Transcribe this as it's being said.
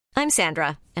I'm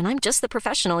Sandra, and I'm just the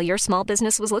professional your small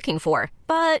business was looking for.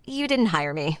 But you didn't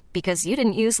hire me because you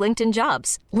didn't use LinkedIn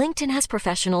Jobs. LinkedIn has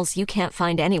professionals you can't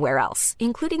find anywhere else,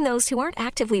 including those who aren't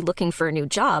actively looking for a new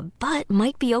job, but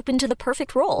might be open to the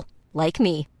perfect role, like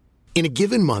me. In a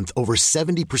given month, over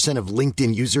 70% of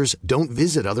LinkedIn users don't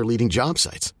visit other leading job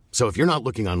sites. So if you're not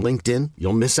looking on LinkedIn,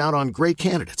 you'll miss out on great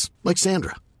candidates like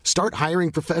Sandra. Start hiring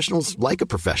professionals like a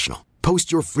professional.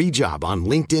 Post your free job on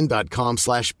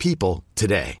linkedin.com/people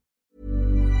today.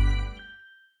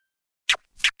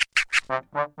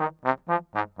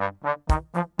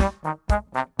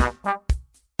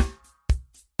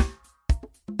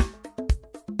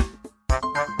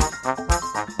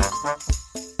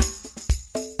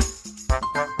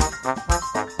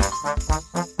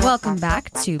 Welcome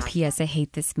back to P.S. I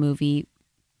Hate This Movie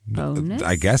bonus.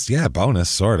 I guess, yeah, bonus,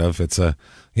 sort of. It's a,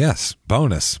 yes,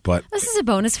 bonus, but... This is a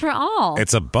bonus for all.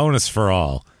 It's a bonus for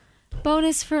all.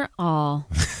 Bonus for all.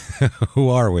 Who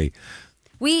are we?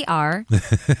 We are...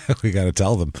 We got to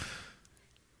tell them.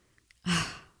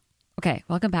 Okay,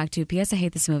 welcome back to P.S. I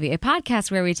Hate This Movie, a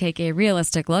podcast where we take a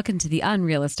realistic look into the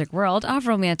unrealistic world of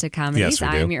romantic comedies. Yes, we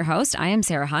do. I am your host. I am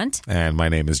Sarah Hunt. And my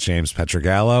name is James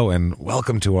Petrogallo, and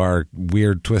welcome to our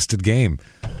weird, twisted game.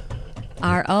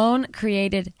 Our own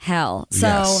created hell. So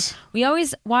Yes. we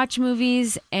always watch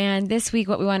movies, and this week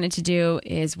what we wanted to do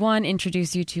is, one,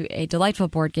 introduce you to a delightful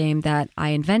board game that I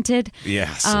invented.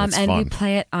 Yes, it's and fun. we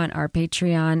play it on our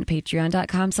Patreon,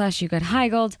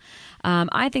 patreon.com/YouGotHeigold.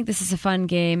 I think this is a fun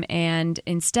game, and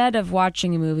instead of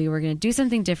watching a movie, we're going to do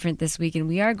something different this week, and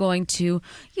we are going to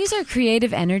use our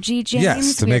creative energy, James.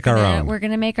 Yes, to make our own. We're going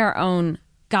to make our own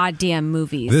goddamn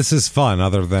movies. This is fun,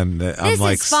 other than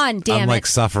is fun, damn I'm like it.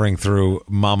 suffering through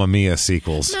Mamma Mia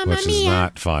sequels, Mamma which Mia. is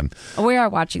not fun. We are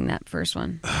watching that first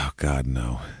one. Oh, God,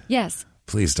 no. Yes,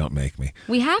 Please don't make me.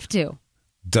 we have to.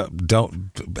 Don't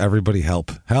everybody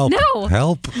help. No.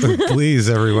 Help. Please,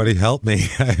 everybody help me.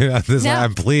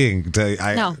 I'm pleading.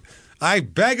 No. I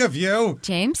beg of you.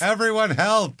 James? Everyone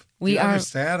help. We Do you are-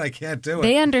 understand? I can't do it.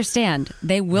 They understand.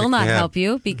 They will not can't help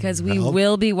you because we help.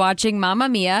 will be watching Mamma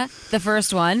Mia, the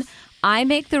first one. I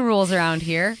make the rules around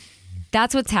here.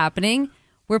 That's what's happening.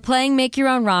 We're playing Make Your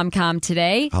Own Rom-Com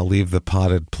today. I'll leave the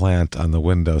potted plant on the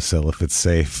windowsill if it's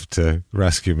safe to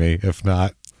rescue me. If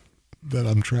not, then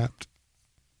I'm trapped.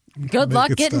 Good Make luck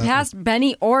it getting stop. past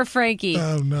Benny or Frankie.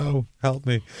 Oh, no. Help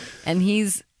me. And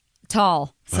he's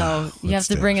tall, so you have let's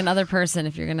to do bring it. another person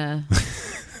if you're gonna.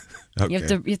 Okay. You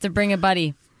have to bring a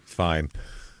buddy. Fine.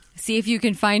 See if you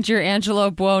can find your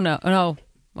Angelo Buono. Oh, no,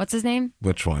 what's his name?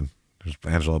 Which one? There's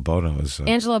Angelo Bono is.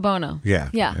 Angelo Bono. Yeah.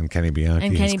 Yeah. And Kenny Bianchi.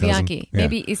 And his Kenny cousin. Bianchi. Yeah.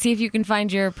 Maybe see if you can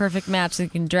find your perfect match so you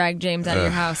can drag James out of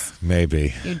your house.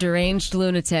 Maybe. You deranged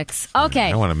lunatics.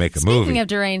 Okay. I wanna make a Speaking movie. of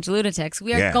deranged lunatics,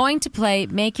 we are Yeah. going to play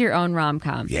Make Your Own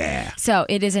Rom-Com. Yeah. So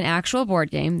it is an actual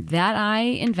board game that I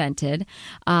invented.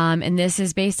 And this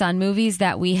is based on movies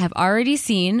that we have already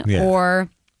seen Yeah. or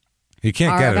You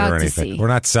can't are get it about or to anything. see. We're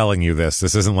not selling you this.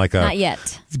 This isn't like a. not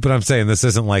yet. But I'm saying this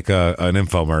isn't like an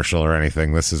infomercial or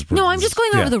anything. This is. No, I'm just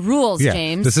going over the rules, yeah.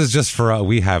 James. This is just for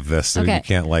we have this, so Okay. you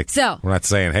can't like. So- we're not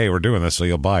saying, hey, we're doing this, so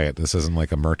you'll buy it. This isn't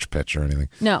like a merch pitch or anything.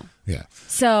 No. Yeah.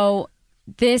 So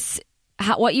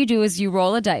what you do is you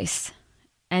roll a dice.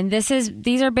 And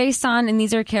these are based on, and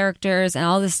these are characters and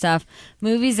all this stuff,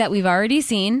 movies that we've already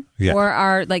seen Yeah. or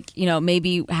are like,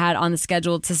 maybe had on the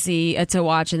schedule to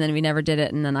watch and then we never did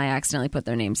it and then I accidentally put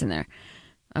their names in there.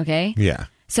 Okay? Yeah.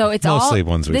 So it's Mostly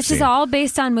ones we've this is seen. all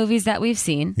based on movies that we've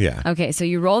seen. Yeah. Okay, so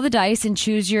you roll the dice and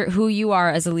choose who you are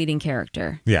as a leading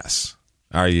character. Yes.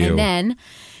 Are you And then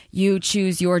you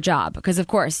choose your job because of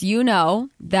course you know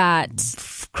that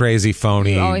crazy,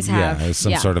 phony? You always have. Yeah,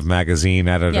 some Yeah. sort of magazine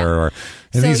editor, Yeah.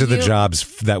 and So these are the you- jobs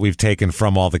that we've taken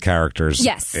from all the characters.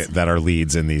 Yes. That are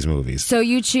leads in these movies. So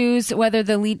you choose whether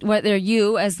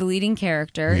you as the leading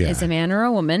character Yeah. is a man or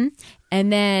a woman. And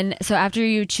then, so after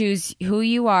you choose who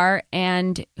you are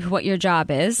and what your job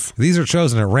is. These are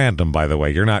chosen at random, by the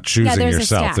way. You're not choosing there's a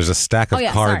yourself. stack. There's a stack of Oh,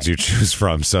 yeah, cards sorry. you choose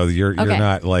from. So you're Okay.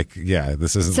 not like,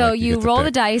 this isn't So like you get to roll pick.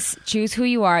 the dice, choose who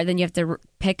you are, then you have to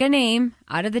pick a name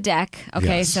out of the deck.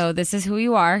 Okay, Yes. so this is who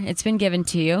you are. It's been given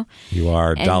to you. You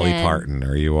are And Dolly then- Parton,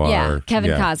 or you are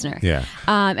Kevin Costner. Yeah.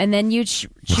 And then you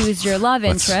choose your love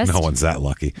interest. No one's that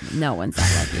lucky. No one's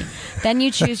that lucky. Then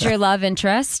you choose your love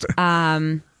interest.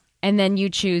 And then you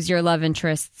choose your love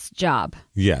interest's job.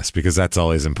 Yes, because that's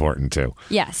always important too.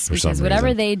 Yes, For some because whatever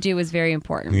reason. they do is very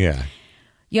important. Yeah.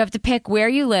 You have to pick where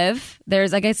you live.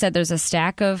 There's, like I said, there's a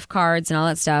stack of cards and all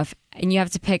that stuff. And you have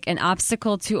to pick an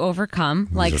obstacle to overcome,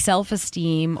 like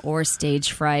self-esteem or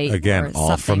stage fright. Again, or all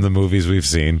something. from the movies we've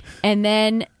seen. And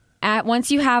then once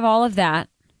you have all of that,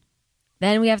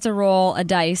 Then we have to roll a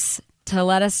dice to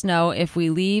let us know if we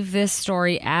leave this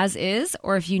story as is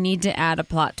or if you need to add a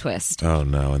plot twist. Oh,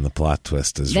 no, and the plot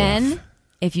twist is Then, rough.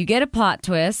 if you get a plot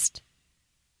twist,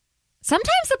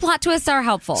 sometimes the plot twists are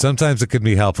helpful. Sometimes it could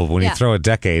be helpful. When Yeah. you throw a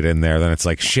decade in there, then it's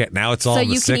like, shit, now it's all so in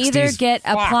the you 60s. can either get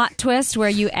a Fuck. plot twist where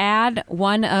you add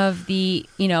one of the,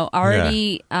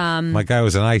 already My guy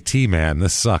was an IT man.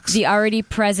 This sucks. the already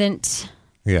present,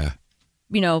 Yeah.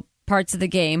 parts of the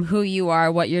game, who you are,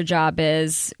 what your job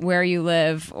is, where you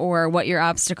live, or what your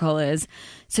obstacle is.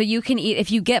 So you can,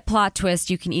 if you get plot twist,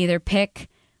 you can either pick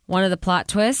one of the plot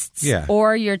twists, Yeah.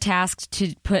 or you're tasked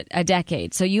to put a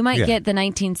decade. So you might Yeah. get the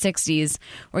 1960s,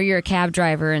 where you're a cab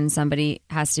driver and somebody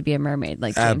has to be a mermaid,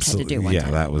 like James Absolutely. had to do one Yeah,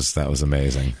 time. that was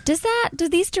amazing. Do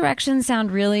these directions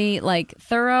sound really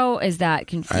thorough? Is that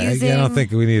confusing? I don't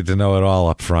think we need to know it all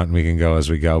up front. We can go as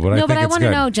we go. But I No, think but I it's want to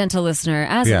good. know, gentle listener,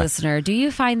 as Yeah. a listener, do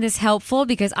you find this helpful?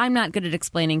 Because I'm not good at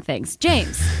explaining things.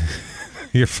 James,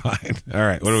 You're fine. All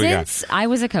right. What do we got? since I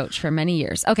was a coach for many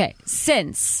years, okay,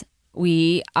 since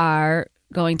we are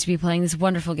going to be playing this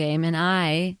wonderful game and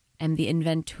I am the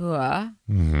inventor,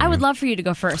 I would love for you to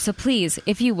go first. So please,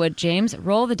 if you would, James,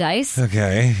 roll the dice.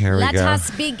 Okay. Here we Let go.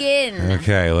 us begin.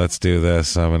 Okay, let's do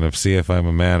this. I'm going to see if I'm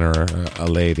a man or a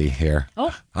lady here.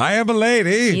 Oh. I am a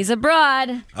lady. He's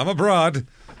abroad. I'm abroad.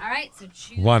 All right, so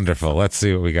choose. Wonderful. Let's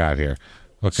see what we got here.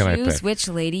 What can I Choose pick? which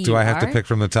lady Do you I have are. to pick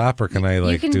from the top, or can I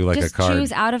You can do just a card?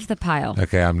 choose out of the pile.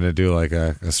 Okay, I'm going to do like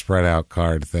a spread out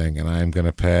card thing, and I'm going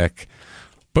to pick.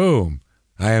 Boom!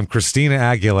 I am Christina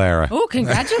Aguilera. Oh,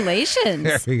 congratulations.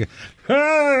 There we go.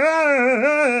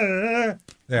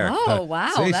 There. Oh,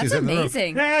 wow. See, That's she's in the room.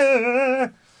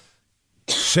 amazing.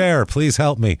 Cher, please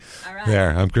help me. All right.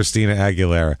 There, I'm Christina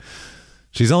Aguilera.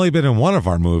 She's only been in one of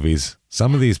our movies.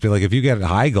 Some of these, like if you get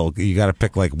Heigl, you got to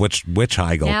pick like which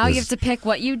Heigl. Now you 'cause- have to pick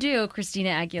what you do, Christina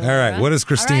Aguilera. All right, what does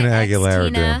Christina All right, Aguilera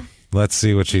Xtina. do? Let's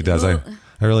see what she does. I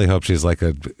really hope she's like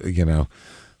a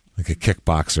like a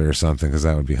kickboxer or something, because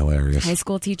that would be hilarious. High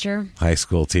school teacher. High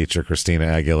school teacher Christina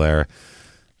Aguilera.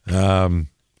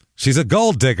 She's a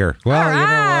gold digger. Well, All you know what?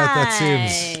 That right.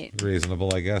 seems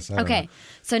reasonable, I guess. I don't Okay, know.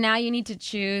 so now you need to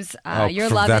choose Oh, your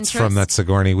from- love that's interest. from that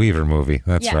Sigourney Weaver movie.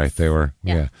 That's Yes. right. They were.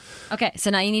 Yeah. Yeah. Okay, so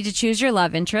now you need to choose your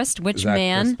love interest. Which Is that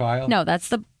man? this pile? No, that's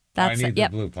the. That's I need yep.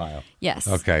 the blue pile. Yes.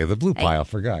 Okay, the blue pile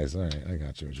for guys. All right, I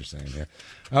got you what you're saying here.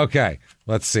 Okay,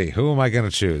 let's see. Who am I going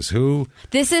to choose? Who?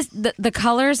 This is the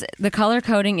colors. The color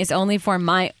coding is only for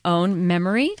my own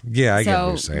memory. Yeah, I get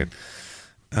what So- you're saying.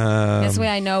 This way,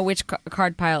 I know which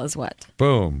card pile is what.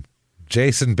 Boom.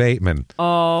 Jason Bateman,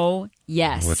 Oh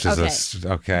yes. which is okay.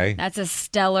 okay. That's a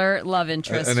stellar love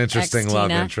interest. An interesting love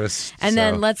Xtina. interest. And So-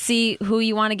 then let's see who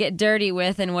you want to get dirty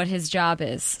with and what his job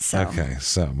is. So. Okay,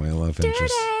 so my love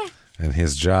interest. And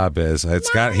his job is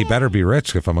he better be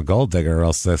rich if I'm a gold digger, or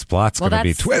else this plot's Well, going to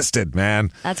be that's- twisted, man.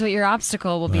 That's what your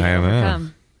obstacle will be to I know.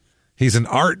 overcome. He's an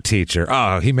art teacher.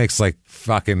 Oh, he makes like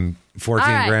fucking 14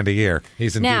 All right. grand a year.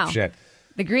 He's in Now, deep shit.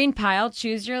 the green pile,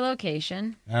 choose your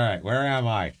location. All right, where am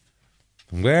I?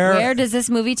 Where does this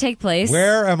movie take place?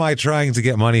 Where am I trying to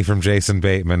get money from Jason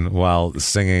Bateman while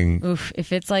singing? Oof,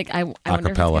 if it's like, I wonder if it's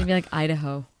Acapella. going to be like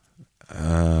Idaho.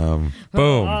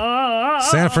 Boom.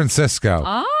 San Francisco.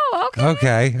 Oh, okay.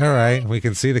 Okay, all right. We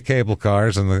can see the cable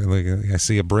cars, and I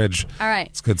see a bridge. All right.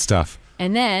 It's good stuff.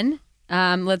 And then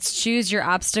let's choose your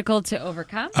obstacle to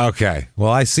overcome. Okay.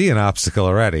 Well, I see an obstacle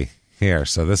already here,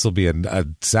 so this will be a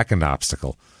second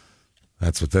obstacle.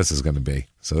 That's what this is going to be.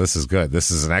 So this is good. This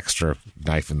is an extra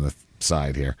knife in the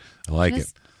side here. I like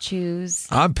Just it. choose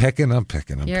I'm picking. your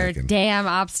picking. damn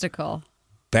obstacle.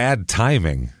 Bad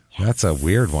timing. That's a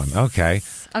weird one. Okay.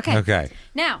 Okay. Okay.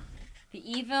 Now, the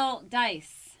evil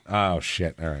dice. Oh,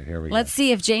 shit. All right, here we Let's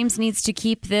see if James needs to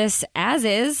keep this as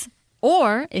is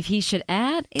or if he should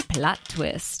add a plot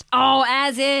twist. Oh,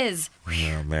 as is. go.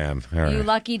 Oh, man. All right. You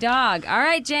lucky dog. All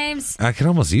right, James. I could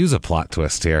almost use a plot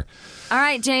twist here. All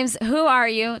right, James. Who are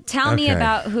you? Tell me Okay.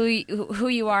 about who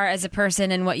you are as a person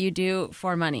and what you do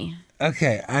for money.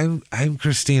 Okay, I'm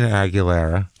Christina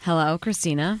Aguilera. Hello,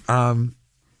 Christina.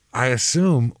 I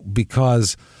assume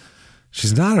because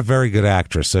she's not a very good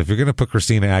actress. So if you're going to put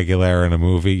Christina Aguilera in a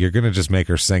movie, you're going to just make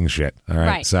her sing shit. All right.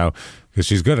 Right. So because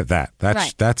she's good at that.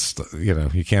 That's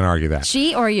you can't argue that.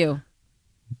 She or you?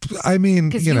 I mean,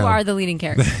 Because you you know, are the leading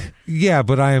character. yeah,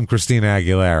 but I am Christina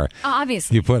Aguilera. Oh,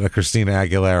 obviously. You put a Christina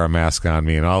Aguilera mask on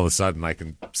me, and all of a sudden I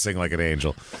can sing like an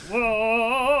angel.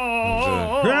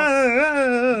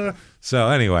 So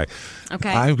anyway, Okay.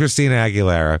 I'm Christina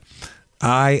Aguilera.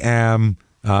 I am.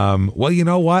 Well, you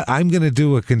know what? I'm going to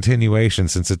do a continuation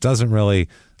since it doesn't really.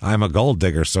 I'm a gold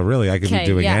digger, so really I could be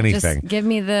doing yeah, anything. Just give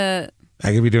me the.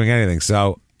 I could be doing anything.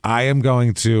 So I am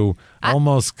going to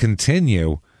almost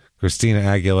continue Christina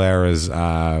Aguilera's,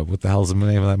 what the hell's the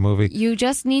name of that movie? You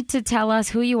just need to tell us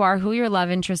who you are, who your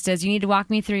love interest is. You need to walk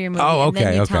me through your movie. Oh, And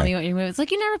then you okay. tell me what your movie is. It's like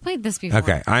you never played this before.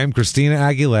 Okay, I am Christina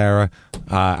Aguilera.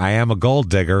 I am a gold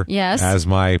digger. Yes. As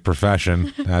my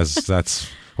profession, as that's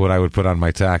what I would put on my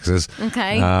taxes.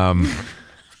 Okay.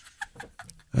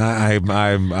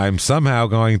 I'm somehow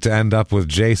going to end up with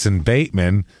Jason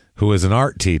Bateman, who is an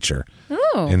art teacher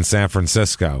in San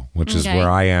Francisco, which is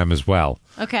where I am as well.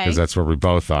 Okay. Because that's where we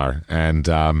both are. And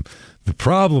the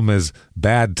problem is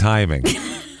bad timing,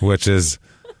 which is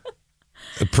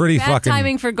pretty Bad fucking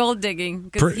timing for gold digging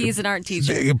because he's an art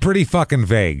teacher. pretty fucking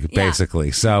vague,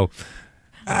 basically. So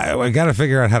I got to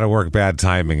figure out how to work bad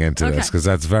timing into this because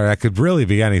that could really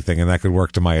be anything, and that could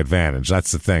work to my advantage.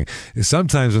 That's the thing.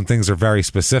 Sometimes when things are very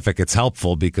specific, it's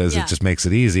helpful because it just makes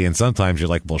it easy, and sometimes you're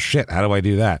like, well, shit, how do I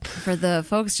do that? For the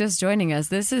folks just joining us,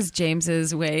 this is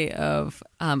James's way of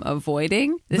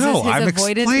avoiding. This is his I'm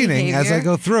avoidant explaining as I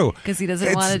go through because he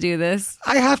doesn't want to do this.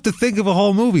 I have to think of a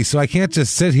whole movie, so I can't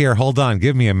just sit here. Hold on,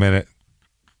 give me a minute.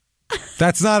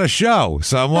 That's not a show,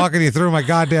 so I'm walking you through my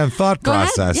goddamn thought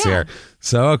process here.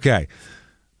 So, okay.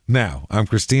 Now, I'm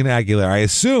Christina Aguilera. I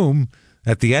assume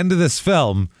at the end of this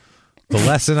film, the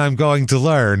lesson I'm going to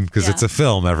learn, because it's a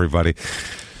film, everybody,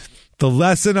 the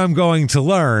lesson I'm going to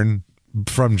learn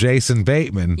from Jason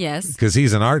Bateman, because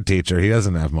he's an art teacher, he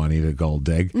doesn't have money to gold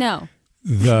dig. No.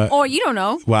 Or you don't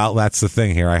know. Well, that's the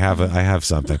thing here. I have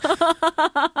something.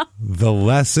 The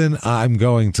lesson I'm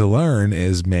going to learn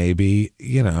is maybe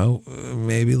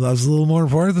love's a little more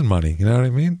important than money. You know what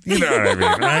I mean? You know what I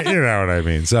mean, right? You know what I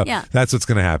mean. So that's what's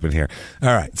going to happen here.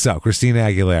 All right. So Christina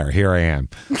Aguilera, here I am.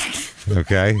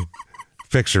 Okay.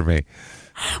 Picture me.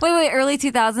 Wait. Early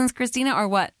 2000s Christina or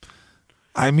what?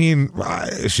 I mean,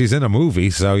 she's in a movie,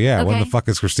 so yeah. When the fuck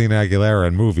is Christina Aguilera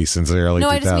in movies since the early 2000s? No,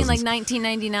 I just mean like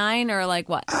 1999 or like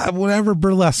what? Whatever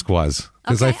Burlesque was.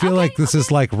 Because I feel like this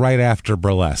is like right after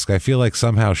Burlesque. I feel like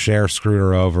somehow Cher screwed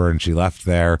her over and she left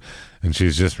there and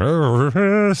she's just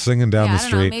singing down the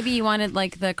street. I don't know. Maybe you wanted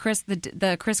like the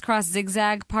crisscross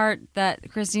zigzag part that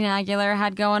Christina Aguilera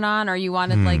had going on, or you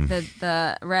wanted like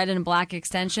the red and black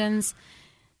extensions.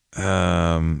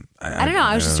 I don't know.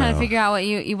 I was just trying to figure out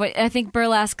what I think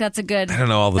Burlesque. That's a good. I don't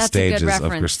know all the stages of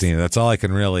Christina. That's all I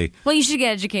can really. Well, you should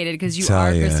get educated because you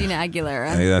are Christina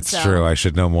Aguilera. Hey, that's true. I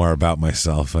should know more about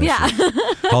myself.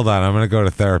 Hold on, I'm going to go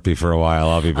to therapy for a while.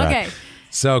 I'll be back. Okay.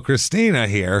 So Christina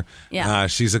here,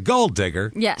 she's a gold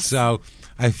digger. Yes. So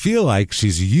I feel like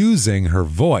she's using her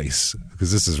voice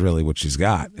because this is really what she's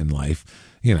got in life.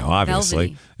 You know,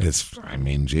 obviously,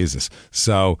 Jesus.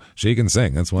 So she can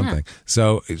sing. That's one thing.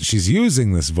 So she's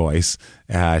using this voice.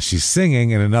 She's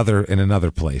singing in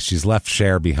another place. She's left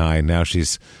Cher behind. Now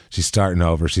she's starting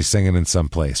over. She's singing in some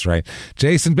place, right?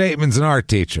 Jason Bateman's an art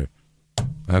teacher.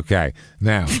 Okay,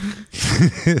 now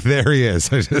there he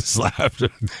is. I just slapped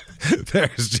him.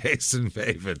 There's Jason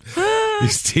Bateman.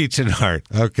 He's teaching art.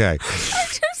 Okay. I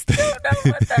just don't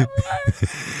know what that was.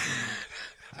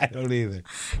 I don't either.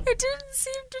 It didn't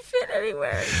seem to fit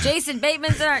anywhere. Jason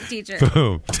Bateman's an art teacher.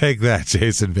 Boom. Take that,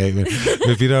 Jason Bateman.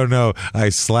 If you don't know, I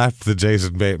slapped the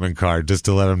Jason Bateman card just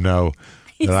to let him know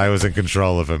that I was in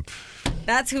control of him.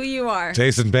 That's who you are.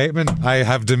 Jason Bateman, I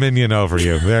have dominion over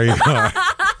you. There you are.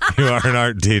 You are an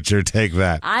art teacher. Take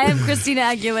that. I am Christina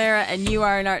Aguilera, and you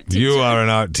are an art teacher. You are an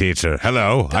art teacher.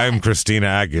 Hello, I'm Christina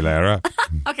Aguilera.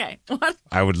 Okay. What?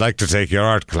 I would like to take your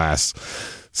art class.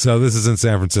 So this is in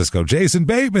San Francisco. Jason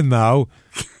Bateman, though.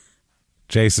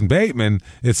 Jason Bateman,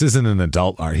 this isn't an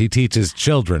adult art. He teaches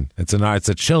children. It's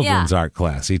a children's art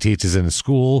class. He teaches in a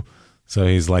school. So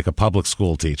he's like a public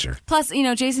school teacher. Plus,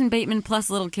 Jason Bateman plus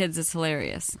little kids is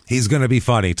hilarious. He's going to be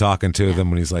funny talking to them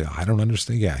when he's like, I don't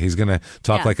understand. Yeah, he's going to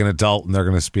talk like an adult and they're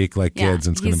going to speak like kids.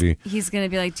 And he's going to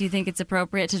be like, do you think it's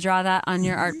appropriate to draw that on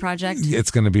your art project?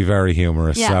 It's going to be very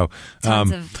humorous. Yeah,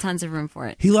 so tons of room for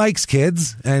it. He likes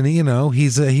kids and, he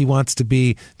wants to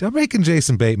be. Don't making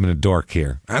Jason Bateman a dork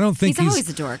here. I don't think he's always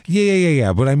a dork.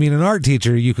 Yeah. But I mean, an art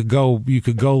teacher, you could go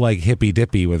like hippy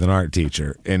dippy with an art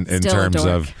teacher in terms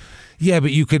of. Yeah,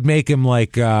 but you could make him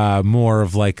like more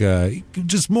of a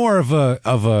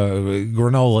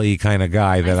granola-y kind of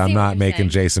guy that I'm not making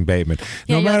Jason Bateman.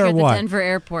 Yeah, no matter what. The Denver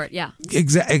airport, yeah.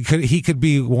 Exactly. He could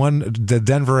be the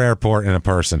Denver airport in a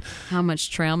person. How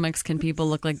much trail mix can people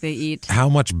look like they eat? How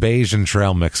much beige and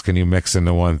trail mix can you mix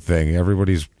into one thing?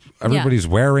 Everybody's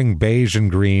wearing beige and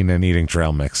green and eating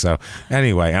trail mix. So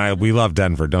anyway, we love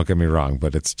Denver. Don't get me wrong,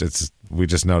 but it's we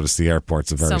just noticed the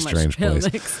airport's a very strange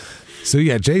place. Mix. So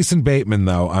yeah, Jason Bateman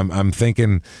though, I'm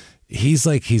thinking he's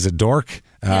a dork.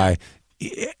 Yeah.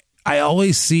 I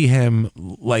always see him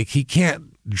like he can't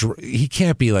he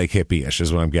can't be like hippie-ish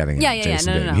is what I'm getting at.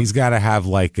 Jason Bateman. No. He's got to have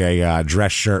like a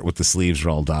dress shirt with the sleeves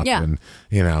rolled up and,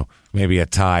 maybe a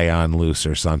tie on loose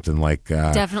or something like.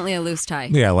 Definitely a loose tie.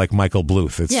 Yeah, like Michael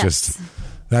Bluth. It's just,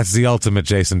 that's the ultimate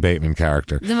Jason Bateman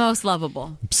character. The most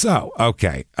lovable. So,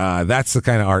 okay, that's the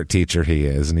kind of art teacher he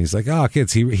is. And he's like, oh,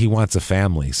 kids, he wants a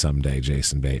family someday,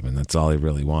 Jason Bateman. That's all he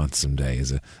really wants someday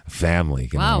is a family.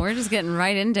 Wow, we're just getting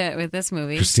right into it with this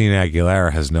movie. Christina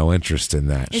Aguilera has no interest in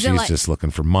that. She's just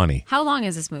looking for money. How long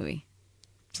is this movie?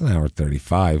 It's an hour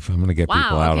 35. I'm going to get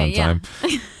people out on time.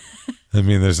 I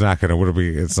mean, there's not going to,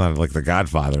 it's not like The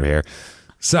Godfather here.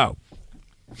 So,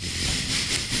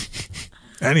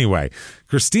 anyway,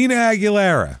 Christina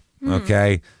Aguilera,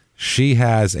 okay, she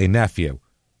has a nephew.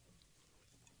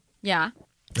 Yeah.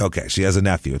 Okay, she has a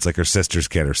nephew. It's like her sister's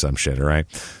kid or some shit, all right?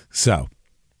 So,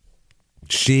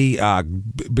 she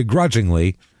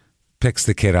begrudgingly picks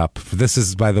the kid up. This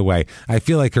is, by the way, I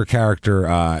feel like her character,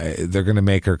 they're going to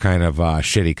make her kind of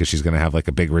shitty because she's going to have like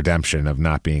a big redemption of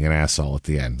not being an asshole at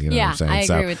the end. You know what I'm saying? I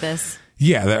agree with this.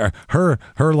 Yeah, her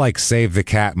like save the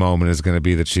cat moment is going to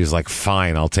be that she's like,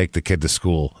 fine, I'll take the kid to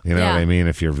school. You know what I mean?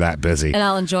 If you're that busy. And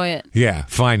I'll enjoy it. Yeah,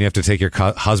 fine, you have to take your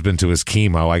husband to his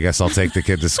chemo. I guess I'll take the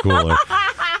kid to school or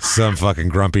some fucking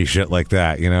grumpy shit like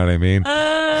that. You know what I mean?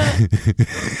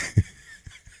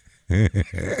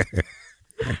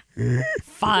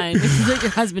 Fine. Take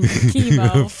your husband to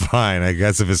chemo. Fine. I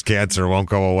guess if his cancer won't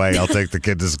go away, I'll take the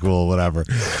kid to school, whatever.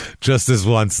 Just this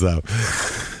once, though.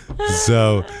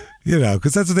 So,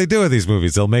 because that's what they do in these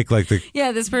movies. They'll make like the...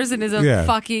 Yeah, this person is a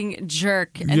fucking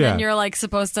jerk. And then you're like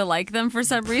supposed to like them for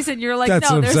some reason. You're like,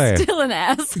 that's no, they're still an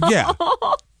asshole. Yeah.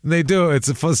 They do.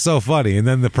 It's so funny. And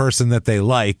then the person that they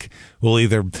like will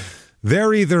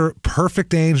they're either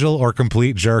perfect angel or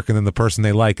complete jerk, and then the person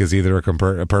they like is either a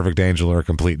perfect angel or a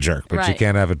complete jerk. But you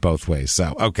can't have it both ways.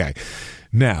 So, okay.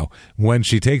 Now, when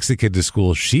she takes the kid to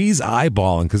school, she's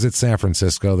eyeballing, because it's San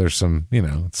Francisco. There's some,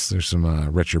 there's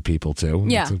some richer people, too.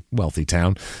 Yeah. It's a wealthy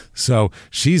town. So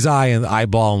she's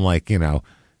eyeballing, like,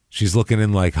 she's looking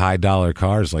in, like, high-dollar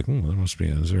cars. Like, there must be,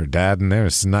 is there a dad in there?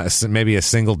 It's not, maybe a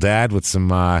single dad with some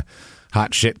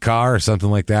hot shit car or something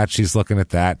like that. She's looking at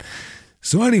that.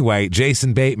 So anyway,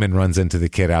 Jason Bateman runs into the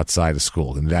kid outside of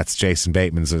school, and that's Jason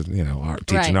Bateman's,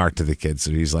 teaching art to the kid. So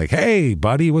he's like, "Hey,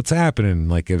 buddy, what's happening?"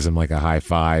 Like gives him like a high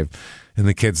five, and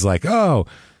the kid's like, "Oh,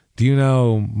 do you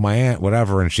know my aunt?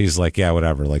 Whatever." And she's like, "Yeah,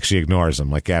 whatever." Like she ignores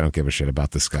him. Like, "Yeah, I don't give a shit about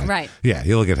this guy." Right? Yeah,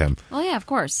 you look at him. Well, yeah, of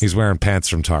course. He's wearing pants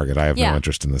from Target. I have no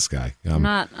interest in this guy. I'm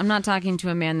not talking to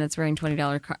a man that's wearing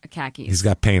 $20 khakis. He's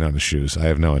got paint on his shoes. I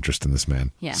have no interest in this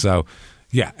man. Yeah. So.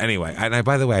 Yeah, anyway, and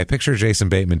by the way, I picture Jason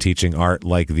Bateman teaching art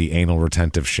like the anal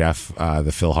retentive chef, the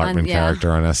Phil Hartman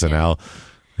character on SNL. Yeah.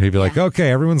 He'd be like,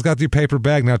 okay, everyone's got your paper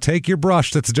bag. Now take your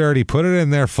brush that's dirty, put it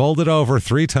in there, fold it over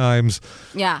 3 times.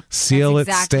 Yeah. Seal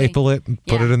it, staple it, and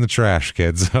put it in the trash,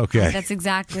 kids. Okay. That's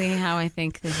exactly how I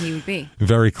think that he would be.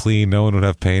 Very clean. No one would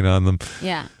have paint on them.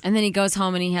 Yeah. And then he goes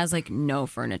home and he has like no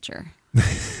furniture.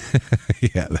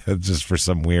 Yeah, just for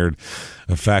some weird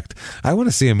effect. I want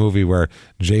to see a movie where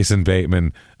Jason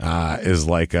Bateman is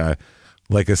like a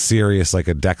serious, like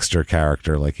a Dexter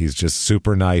character. Like he's just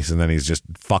super nice and then he's just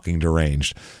fucking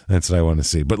deranged. That's what I want to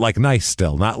see. But like nice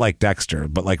still, not like Dexter,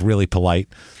 but like really polite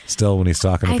still when he's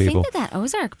talking to people. I think that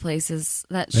Ozark place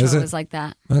that show is like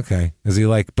that. Okay. Is he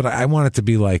like, but I want it to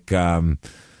be like,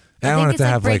 I think want it it's to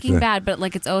like have Breaking like Bad, but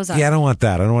like it's Ozark. Yeah, I don't want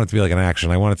that. I don't want it to be like an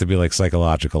action. I want it to be like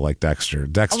psychological, like Dexter.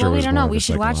 Dexter was more of a we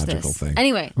should watch psychological this. thing.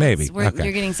 Anyway, maybe. You're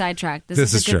getting sidetracked.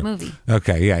 This is a good movie.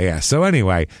 Okay, yeah. So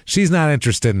anyway, she's not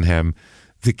interested in him.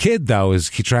 The kid, though, is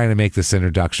trying to make this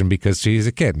introduction because she's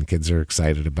a kid, and kids are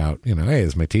excited about, hey, this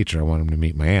is my teacher. I want him to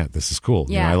meet my aunt. This is cool.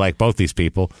 Yeah. I like both these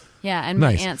people. Yeah, and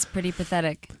my aunt's pretty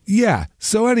pathetic. Yeah.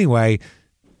 So anyway,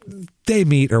 they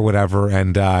meet or whatever,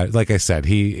 and like I said,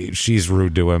 she's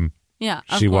rude to him. Yeah,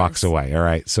 she walks away. All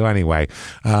right. So anyway,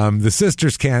 the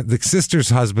sister's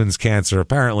husband's cancer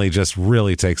apparently just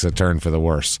really takes a turn for the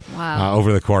worse. Wow.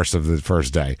 Over the course of the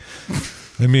first day.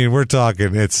 I mean, we're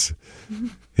talking.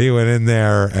 He went in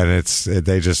there, and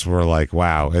they just were like,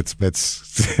 wow, it's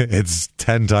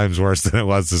 10 times worse than it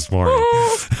was this morning.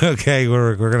 Okay,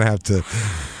 we're gonna have to.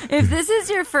 If this is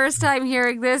your first time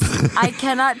hearing this, I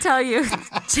cannot tell you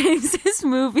James's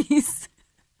movies.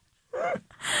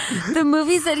 The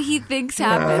movies that he thinks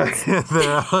happens.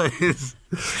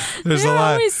 They're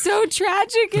always so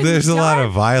tragic. And there's dark. A lot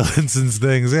of violence and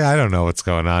things. Yeah, I don't know what's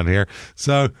going on here.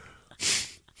 So.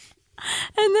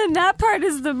 And then that part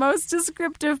is the most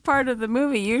descriptive part of the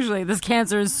movie. Usually this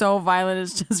cancer is so violent,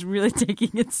 it's just really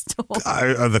taking its toll.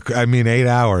 I mean, 8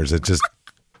 hours. It just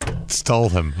stole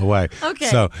him away. Okay.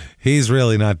 So he's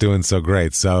really not doing so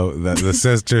great. So the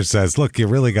sister says, "Look, you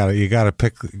really got to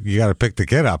pick the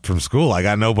kid up from school. I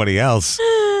got nobody else.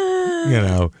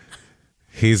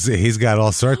 He's got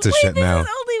all sorts of shit now. This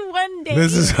is only one day.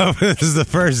 This is the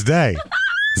first day.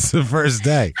 It's the first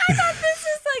day. I thought this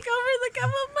was like over the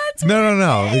couple months.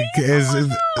 No.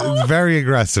 It's very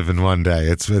aggressive in one day.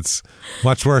 It's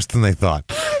much worse than they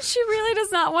thought. She really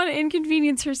does not want to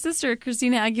inconvenience her sister,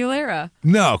 Christina Aguilera.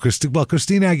 No,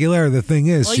 Christina Aguilera, the thing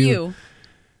is,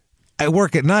 I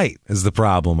work at night is the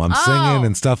problem. I'm singing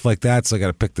and stuff like that, so I got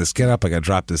to pick this kid up. I got to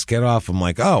drop this kid off. I'm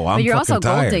like, but you're also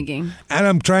tired. gold digging. And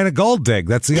I'm trying to gold dig.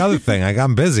 That's the other thing.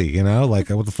 I'm busy, Like,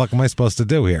 what the fuck am I supposed to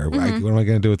do here? What am I going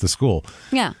to do at the school?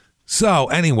 Yeah. So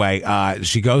anyway,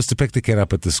 she goes to pick the kid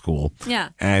up at the school. Yeah.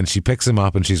 And she picks him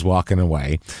up and she's walking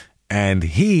away. And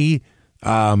he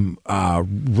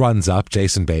runs up,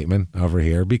 Jason Bateman over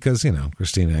here, because,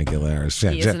 Christina Aguilera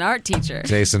is an art teacher.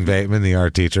 Jason Bateman, the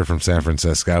art teacher from San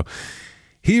Francisco.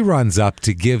 He runs up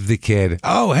to give the kid,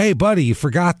 "Oh, hey, buddy, you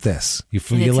forgot this. You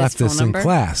left this in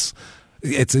class."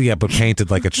 It's but painted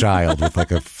like a child with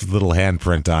like a little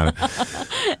handprint on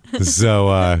it.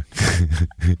 So,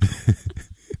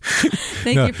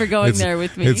 Thank you for going there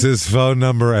with me. It's his phone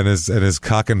number and his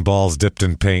cock and balls dipped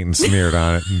in paint and smeared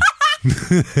on it.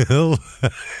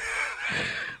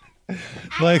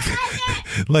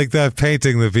 like that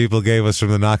painting that people gave us from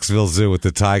the Knoxville Zoo with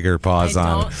the tiger paws on.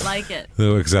 I don't like it.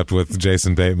 Except with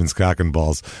Jason Bateman's cock and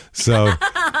balls. So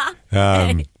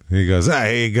he goes,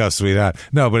 "Hey, here you go, sweetheart."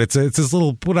 No, but it's this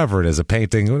little, whatever it is, a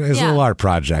painting, it's a little art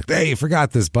project. "Hey, you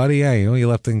forgot this, buddy. Hey, you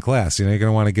left it in class. You're going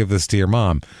to want to give this to your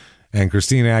mom." And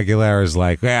Christina Aguilera is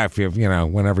like, "Yeah, if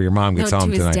whenever your mom gets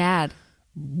home to his tonight." Dad.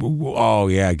 "Oh,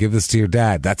 yeah, give this to your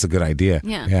dad. That's a good idea."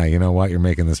 Yeah, you know what? You're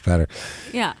making this better.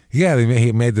 Yeah. Yeah,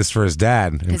 he made this for his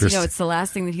dad. Because, it's the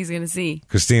last thing that he's going to see.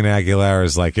 Christina Aguilera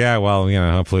is like, "Yeah, well,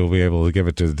 hopefully we'll be able to give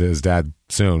it to his dad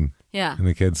soon." Yeah. And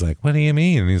the kid's like, "What do you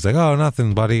mean?" And he's like, "Oh,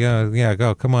 nothing, buddy. Yeah,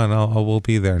 go. Come on. We'll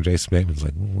be there." And Jason Bateman's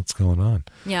like, "What's going on?"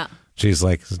 Yeah. She's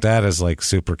like, his dad has like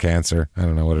super cancer. I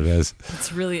don't know what it is.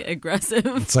 It's really aggressive.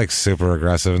 It's like super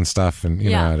aggressive and stuff. And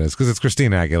you know how it is. Because it's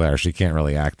Christina Aguilera. She can't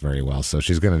really act very well. So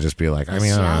she's going to just be like,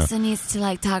 she also needs to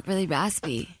like talk really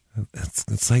raspy.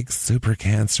 It's like super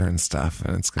cancer and stuff.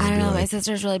 And it's going to I don't know. Like, my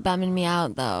sister's really bumming me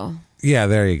out though. Yeah,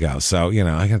 there you go. So,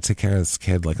 I got to take care of this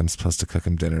kid. Like I'm supposed to cook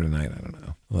him dinner tonight. I don't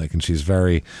know. Like, and she's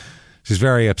very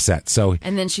upset. So,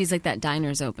 and then she's like, "That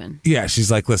diner's open." Yeah,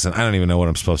 she's like, "Listen, I don't even know what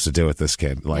I'm supposed to do with this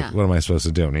kid. Like, what am I supposed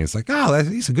to do?" And he's like, "Oh,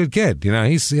 he's a good kid.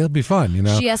 He'll be fun.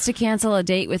 She has to cancel a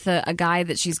date with a guy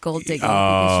that she's gold digging.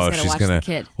 Oh, because she's gonna watch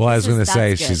the kid. Well, I was going to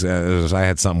say I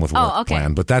had something with work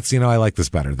planned, but that's I like this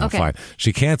better than fine.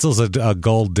 She cancels a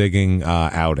gold digging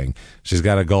outing. She's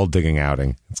got a gold digging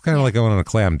outing. It's kind of like going on a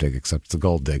clam dig, except it's a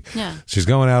gold dig. Yeah, she's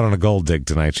going out on a gold dig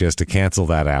tonight. She has to cancel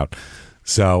that out.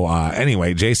 So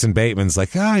anyway, Jason Bateman's like,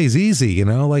 he's easy,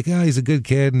 he's a good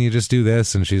kid, and you just do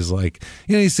this. And she's like,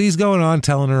 he's going on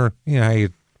telling her, how you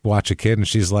watch a kid, and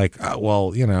she's like,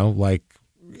 well, like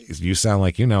you sound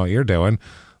like you know what you're doing.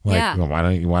 Like, well, why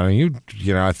don't you?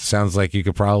 It sounds like you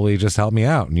could probably just help me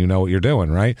out, and you know what you're doing,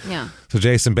 right? Yeah. So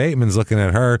Jason Bateman's looking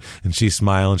at her, and she's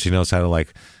smiling. She knows how to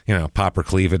like, pop her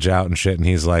cleavage out and shit. And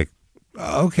he's like,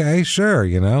 "Okay, sure,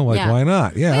 why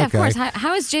not?" Yeah, okay. Of course.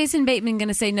 How is Jason Bateman going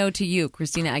to say no to you,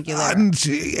 Christina Aguilera?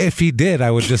 If he did,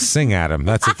 I would just sing at him.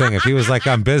 That's the thing. If he was like,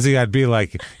 "I'm busy," I'd be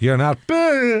like, "You're not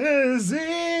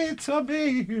busy to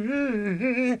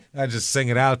be." I'd just sing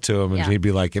it out to him, and he'd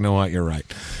be like, "You know what? You're right."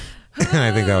 And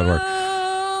I think that would work.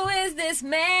 Who is this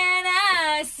man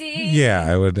I see? Yeah,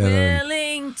 I would.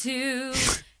 Willing to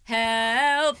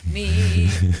help me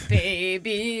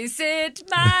babysit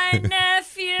my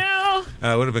nephew.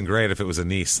 It would have been great if it was a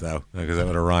niece, though, because that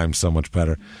would have rhymed so much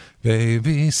better.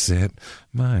 Babysit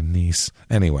my niece.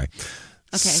 Anyway.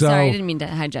 Okay, sorry, I didn't mean to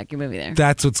hijack your movie there.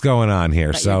 That's what's going on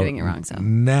here. But you're doing it wrong, so.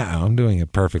 Now, I'm doing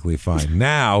it perfectly fine.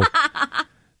 Now,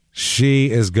 she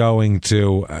is going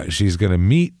to, she's going to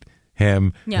meet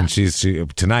him, and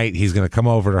tonight he's going to come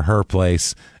over to her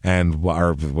place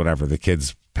or whatever, the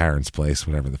kid's parents' place,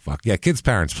 whatever the fuck. Yeah, kid's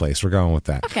parents' place. We're going with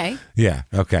that. Okay. Yeah,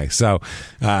 okay. So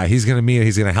he's going to meet her.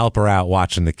 He's going to help her out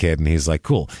watching the kid, and he's like,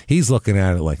 cool. He's looking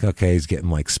at it like, okay, he's getting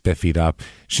like spiffied up.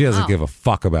 She doesn't give a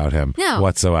fuck about him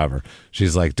whatsoever.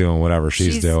 She's like doing whatever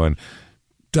she's doing.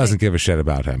 Doesn't give a shit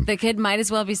about him. The kid might as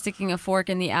well be sticking a fork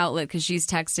in the outlet because she's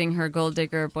texting her gold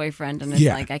digger boyfriend and is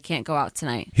like, "I can't go out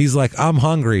tonight." He's like, "I'm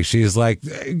hungry." She's like,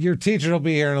 "Your teacher will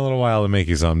be here in a little while to make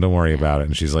you something. Don't worry about it."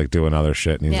 And she's like doing other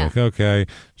shit. And he's like, "Okay."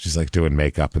 She's like doing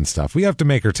makeup and stuff. We have to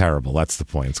make her terrible. That's the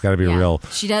point. It's got to be real.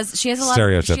 She does. She has a lot.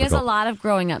 Stereotypical. She has a lot of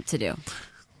growing up to do.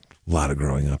 A lot of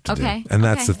growing up to do. Okay. And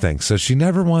that's the thing. So she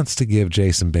never wants to give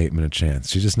Jason Bateman a chance.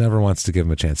 She just never wants to give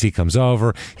him a chance. He comes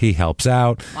over. He helps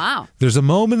out. Wow. There's a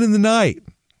moment in the night.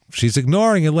 She's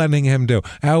ignoring and letting him do.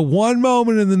 At one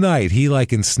moment in the night, he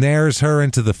like ensnares her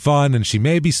into the fun, and she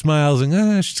maybe smiles,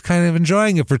 and she's kind of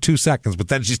enjoying it for 2 seconds, but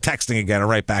then she's texting again and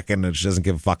right back in, and she doesn't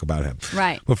give a fuck about him.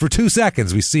 Right. But for 2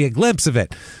 seconds, we see a glimpse of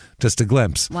it. Just a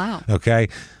glimpse. Wow. Okay?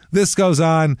 This goes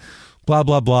on. Blah,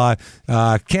 blah, blah.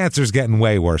 Cancer's getting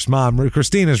way worse. Mom,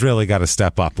 Christina's really got to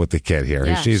step up with the kid here.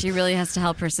 Yeah, she really has to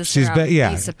help her sister she's out. Yeah.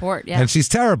 Be support. Yeah. And she's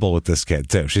terrible with this kid,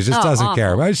 too. She just doesn't awful.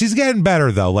 care. But she's getting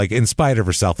better, though, like, in spite of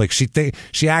herself. Like, she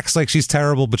acts like she's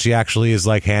terrible, but she actually is,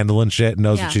 like, handling shit and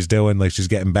knows what she's doing. Like, she's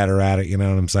getting better at it. You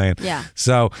know what I'm saying? Yeah.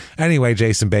 So, anyway,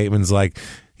 Jason Bateman's like,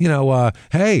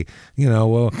 hey,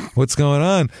 what's going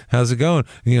on? How's it going?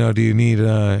 Do you need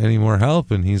any more help?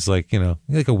 And he's like,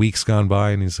 like a week's gone by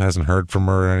and he hasn't heard from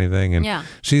her or anything. And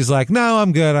she's like, no,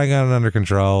 I'm good. I got it under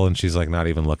control. And she's like, not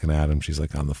even looking at him. She's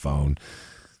like on the phone.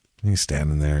 And he's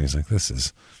standing there. And he's like, this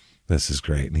is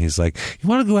great. And he's like, you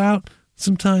want to go out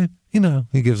sometime?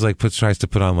 He gives tries to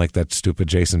put on like that stupid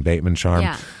Jason Bateman charm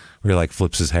where he like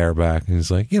flips his hair back. And he's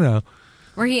like,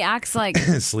 where he acts like,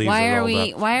 why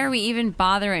are we even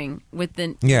bothering with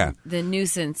the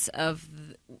nuisance of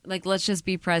like, let's just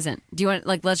be present. Do you want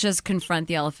let's just confront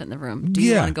the elephant in the room? Do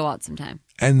you want to go out sometime?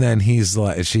 And then she's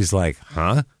like,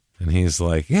 huh? And he's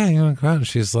like, yeah, you want to go out? And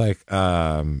she's like,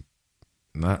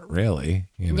 not really.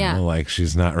 Like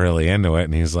she's not really into it.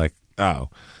 And he's like, oh.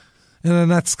 And then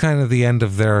that's kind of the end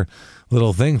of their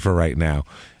little thing for right now.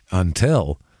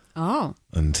 Until.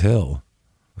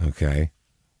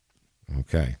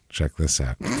 Okay, check this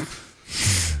out.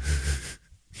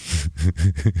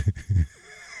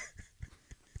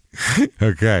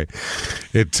 Okay,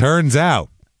 it turns out.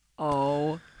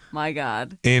 Oh, my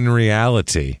God. In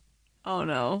reality. Oh,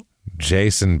 no.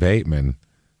 Jason Bateman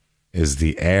is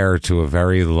the heir to a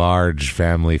very large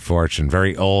family fortune,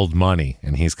 very old money,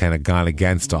 and he's kind of gone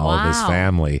against all of his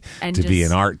family to be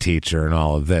an art teacher and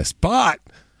all of this. But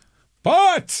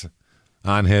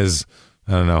on his...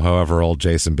 I don't know, however old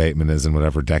Jason Bateman is in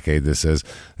whatever decade this is.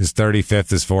 His 35th,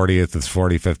 his 40th, his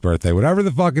 45th birthday, whatever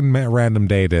the fucking random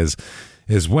date is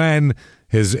when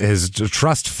his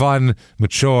trust fund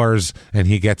matures and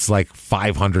he gets like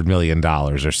 $500 million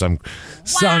or some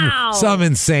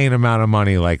insane amount of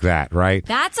money like that, right?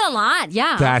 That's a lot,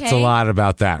 yeah. That's a lot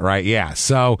about that, right? Yeah.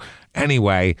 So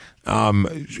anyway,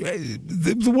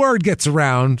 the word gets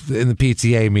around in the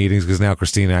PTA meetings because now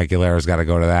Christina Aguilera's got to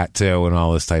go to that too and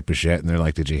all this type of shit. And they're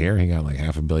like, did you hear? He got like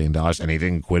 $500 million and he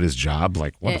didn't quit his job.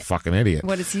 Like, what a fucking idiot.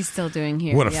 What is he still doing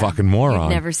here? What a fucking moron.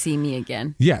 You'd never see me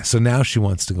again. Yeah. So now she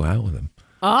wants to go out with him.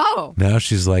 Oh. Now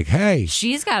she's like, hey.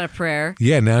 She's got a prayer.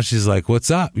 Yeah, now she's like,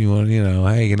 what's up? You want,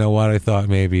 hey, you know what? I thought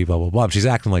maybe blah, blah, blah. She's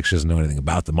acting like she doesn't know anything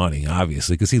about the money,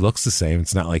 obviously, because he looks the same.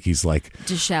 It's not like he's like...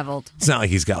 disheveled. It's not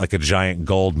like he's got like a giant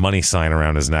gold money sign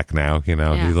around his neck now, He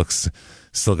looks...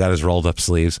 Still got his rolled up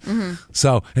sleeves. Mm-hmm.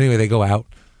 So anyway, they go out.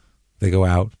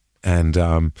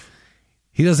 And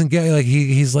he doesn't get... like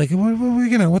he's like,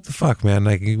 what the fuck, man?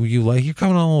 Like, you're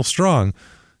coming on a little strong.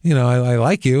 I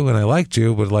like you and I liked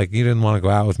you, but like you didn't want to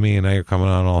go out with me and now you're coming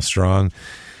on all strong.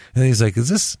 And he's like, is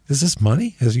this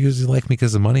money? As you usually like me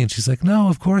because of money? And she's like, no,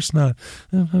 of course not.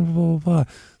 Blah, blah, blah, blah.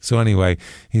 So anyway,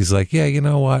 he's like, yeah, you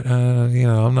know what?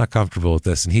 I'm not comfortable with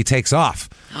this. And he takes off.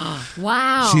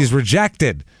 Wow. She's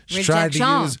rejected. She tried to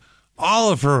use all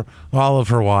of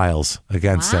her wiles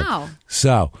against him.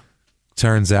 So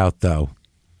turns out though,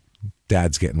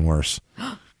 Dad's getting worse.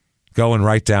 Going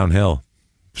right downhill.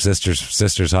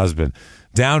 Sister's husband.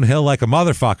 Downhill like a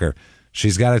motherfucker.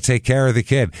 She's got to take care of the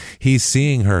kid. He's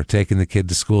seeing her taking the kid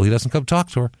to school. He doesn't come talk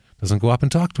to her. Doesn't go up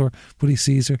and talk to her. But he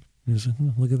sees her. He's like,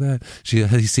 oh, look at that.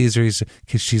 He sees her.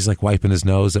 She's like wiping his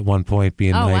nose at one point,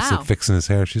 being nice, like fixing his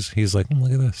hair. He's like,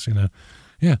 look at this,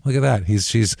 Yeah, look at that.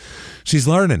 She's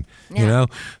learning,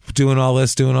 doing all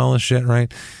this shit,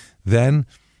 right? Then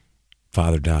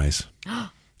father dies.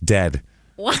 Dead.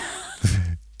 What?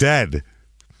 Dead.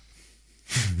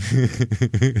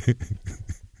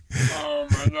 Oh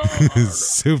my God.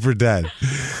 Super dead.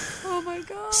 Oh my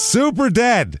God. Super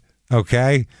dead.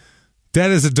 Okay.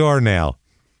 Dead as a doornail.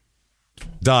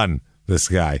 Done. This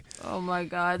guy. Oh my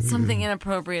God. Something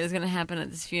inappropriate is going to happen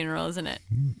at this funeral, isn't it?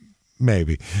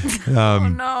 Maybe. Oh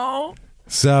no.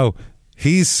 So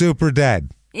he's super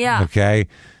dead. Yeah. Okay.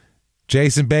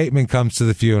 Jason Bateman comes to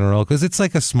the funeral because it's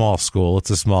like a small school. It's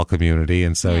a small community.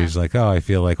 And so he's like, oh, I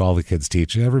feel like all the kids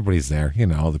teach. Everybody's there,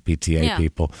 all the PTA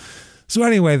people. So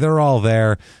anyway, they're all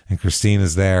there, and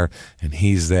Christina's there, and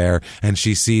he's there, and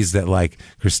she sees that, like,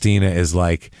 Christina is,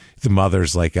 like, the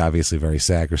mother's, like, obviously very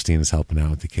sad. Christina's helping out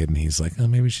with the kid, and he's like, oh,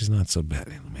 maybe she's not so bad.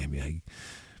 Maybe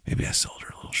I sold her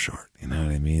a little short. You know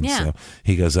what I mean? Yeah. So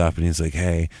he goes up, and he's like,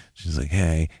 hey. She's like,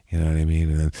 hey. You know what I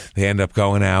mean? And then they end up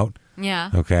going out. Yeah.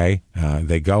 Okay.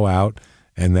 They go out,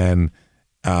 and then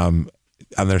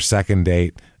on their second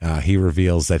date, he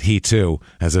reveals that he too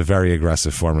has a very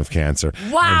aggressive form of cancer.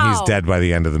 Wow. And he's dead by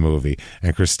the end of the movie.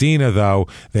 And Christina, though,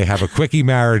 they have a quickie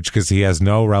marriage because he has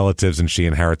no relatives and she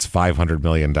inherits $500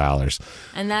 million.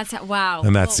 And that's wow.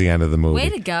 And that's the end of the movie. Way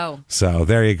to go. So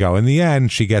there you go. In the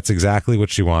end, she gets exactly what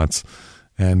she wants.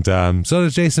 And so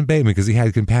does Jason Bateman because he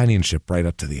had companionship right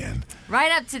up to the end.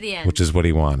 Right up to the end. Which is what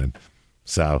he wanted.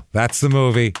 So that's the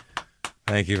movie.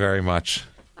 Thank you very much.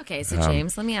 Okay, so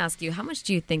James, let me ask you, how much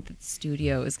do you think that the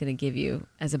studio is going to give you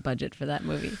as a budget for that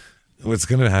movie? It's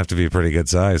going to have to be a pretty good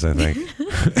size, I think.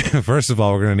 First of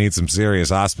all, we're going to need some serious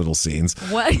hospital scenes.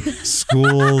 What?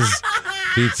 Schools,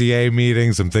 PTA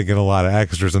meetings. I'm thinking a lot of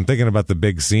extras. I'm thinking about the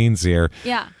big scenes here.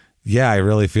 Yeah. Yeah, I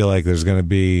really feel like there's going to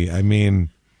be, I mean,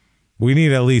 we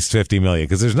need at least $50 million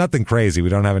because there's nothing crazy. We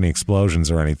don't have any explosions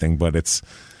or anything, but it's...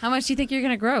 How much do you think you're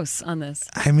going to gross on this?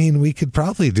 I mean, we could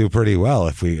probably do pretty well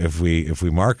if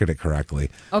we market it correctly.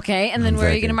 Okay, and then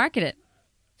where are you going to market it?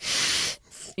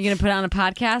 You going to put it on a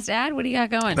podcast ad? What do you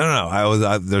got going?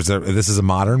 No. This is a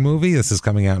modern movie. This is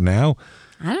coming out now.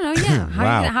 I don't know. Yeah.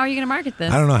 Wow. How are you going to market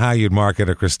this? I don't know how you'd market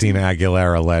a Christina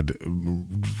Aguilera-led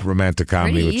romantic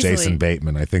comedy with Jason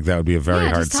Bateman. I think that would be a very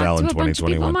hard sell in 2021. Just talk to a bunch of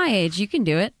people my age. You can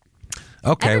do it.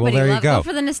 Okay, well, there you go. Go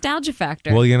for the nostalgia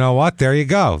factor. Well, you know what? There you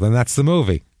go. Then that's the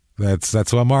movie. That's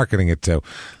what I'm marketing it to.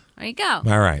 There you go.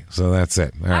 All right, so that's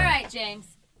it. All right, James.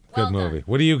 Good movie.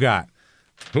 What do you got?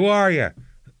 Who are you?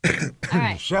 All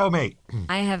right. Show me.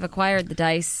 I have acquired the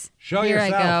dice. Show Here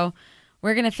yourself. I go.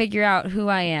 We're going to figure out who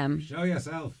I am. Show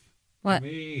yourself. What?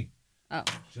 Me. Oh.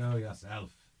 Show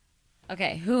yourself.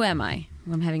 Okay, who am I?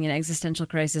 I'm having an existential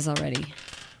crisis already.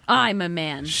 I'm a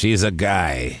man. She's a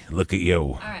guy. Look at you.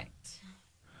 All right.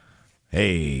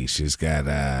 Hey, she's got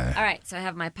All right, so I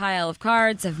have my pile of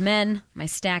cards of men, my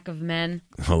stack of men.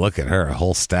 Well, look at her, a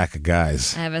whole stack of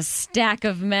guys. I have a stack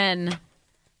of men.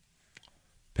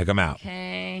 Pick them out.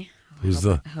 Okay.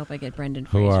 I hope I get Brendan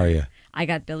Fraser. Who are you? I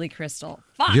got Billy Crystal.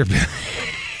 Fuck. You're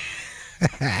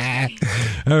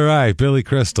all right, Billy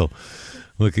Crystal.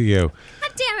 Look at you.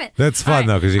 God damn it. That's fun,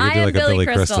 though, because you can do like a Billy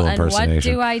Crystal impersonation. And what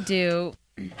do I do?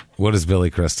 What does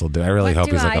Billy Crystal do? I really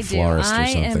hope he's like a florist or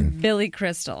something. I am Billy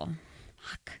Crystal.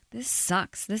 Fuck, this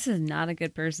sucks. This is not a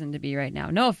good person to be right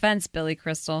now. No offense, Billy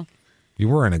Crystal. You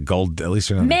were in a gold, at least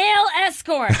you're not. Male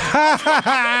escort. Oh my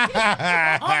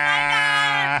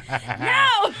God.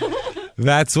 No.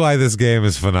 That's why this game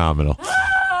is phenomenal.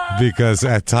 Because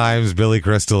at times Billy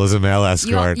Crystal is a male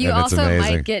escort, you and it's also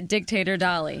amazing. might get Dictator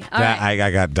Dolly. All right.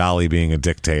 I got Dolly being a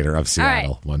dictator of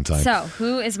Seattle one time. So,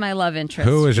 who is my love interest?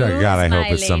 Who is your God? I hope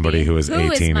my it's somebody lady? who is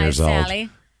 18 years old. Sally?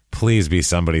 Please be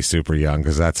somebody super young,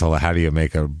 because that's how do you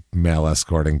make a male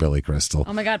escorting Billy Crystal?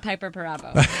 Oh my God, Piper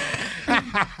Parabo. How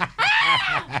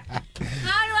do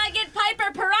I get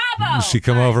Piper Parabo? She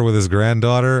come over with his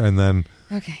granddaughter, and then.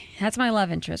 Okay, that's my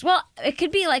love interest. Well, it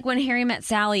could be like when Harry Met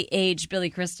Sally aged Billy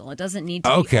Crystal. It doesn't need to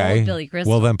be old Billy Crystal.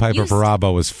 Well, then Piper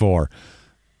Parabo was 4.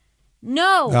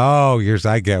 No. Oh,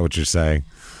 I get what you're saying.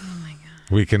 Oh my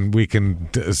God. We can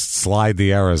slide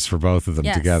the eras for both of them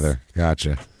together.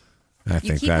 Gotcha. I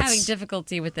You keep having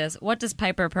difficulty with this. What does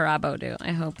Piper Parabo do?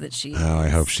 I hope that she. Oh, I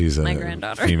hope she's my a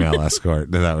granddaughter. female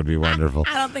escort. That would be wonderful.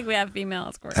 I don't think we have female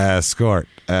escorts. Escort.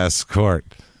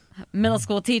 Middle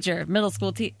school teacher.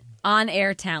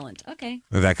 On-air talent. Okay.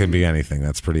 That could be anything.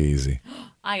 That's pretty easy.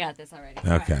 I got this already.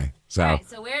 Okay. All right. So. All right,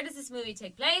 so where does this movie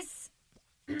take place?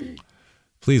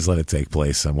 Please let it take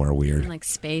place somewhere weird. In like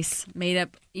space, made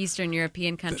up Eastern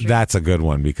European country. That's a good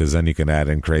one because then you can add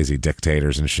in crazy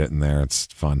dictators and shit in there. It's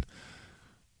fun.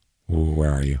 Ooh,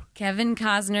 where are you? Kevin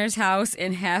Costner's house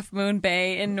in Half Moon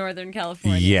Bay in Northern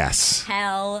California. Yes.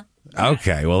 Hell.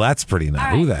 Okay, well that's pretty nice.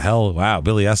 Right. Who the hell? Wow,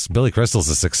 Billy Crystal's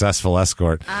a successful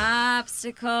escort.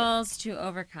 Obstacles to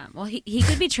overcome. Well, he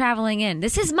could be traveling in.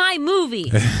 This is my movie.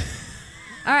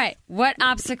 All right, what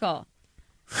obstacle?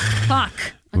 Fuck.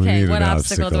 Okay, what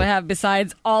obstacle do I have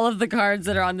besides all of the cards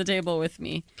that are on the table with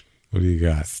me? What do you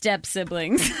got? Step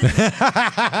siblings. They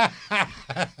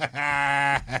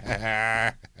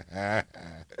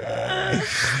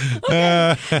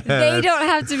don't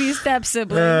have to be step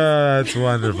siblings. That's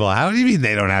wonderful. How do you mean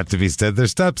they don't have to be They're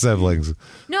step siblings.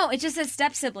 No, it just says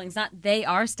step siblings, not they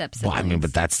are step siblings. Well, I mean,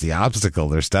 but that's the obstacle.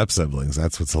 They're step siblings.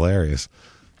 That's what's hilarious.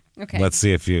 Okay. Let's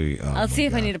see if you. Let's see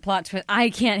if I need a plot twist. I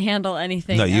can't handle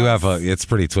anything. No, you else. have it's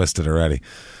pretty twisted already.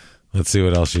 Let's see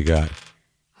what else you got.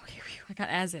 Okay, I got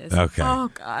as is. Okay. Oh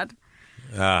God.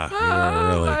 You were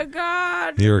really, my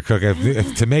God. You were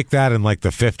cooking. To make that in like the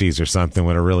 50s or something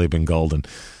would have really been golden.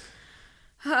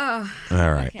 Oh.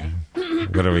 All right. Okay.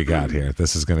 What do we got here?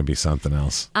 This is going to be something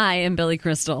else. I am Billy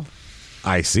Crystal.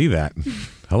 I see that.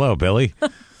 Hello, Billy.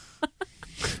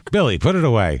 Billy, put it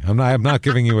away. I'm not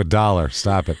giving you $1.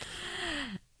 Stop it.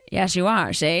 Yes, you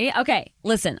are. See? Okay.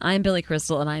 Listen, I'm Billy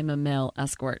Crystal, and I'm a male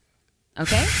escort.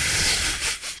 Okay.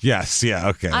 Yes. Yeah.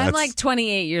 Okay. I'm like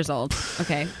 28 years old.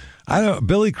 Okay.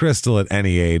 Billy Crystal at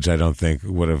any age, I don't think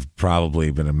would have probably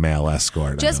been a male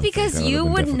escort. Just because you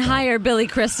wouldn't hire Billy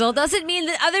Crystal doesn't mean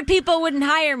that other people wouldn't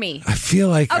hire me. I feel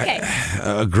like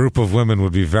a group of women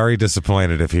would be very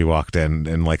disappointed if he walked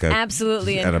in like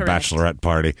absolutely at incorrect. a bachelorette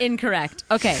party. Incorrect.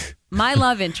 Okay, my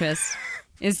love interest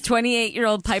is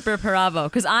 28-year-old Piper Paravo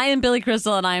because I am Billy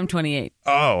Crystal and I am 28.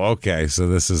 Oh, okay. So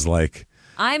this is like.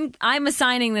 I'm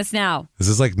assigning this now. This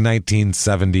is like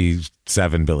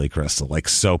 1977 Billy Crystal, like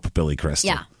Soap Billy Crystal.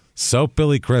 Yeah. Soap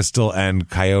Billy Crystal and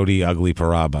Coyote Ugly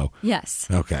Parabo. Yes.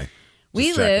 Okay.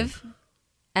 We live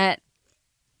at...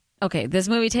 Okay, this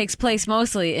movie takes place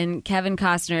mostly in Kevin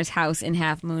Costner's house in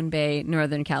Half Moon Bay,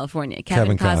 Northern California.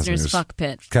 Kevin Costner's fuck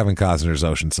pit. Kevin Costner's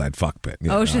Oceanside fuck pit.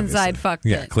 Yeah, Oceanside obviously. fuck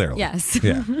pit. Yeah, clearly. Yes.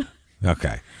 Yeah.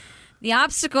 Okay. The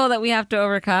obstacle that we have to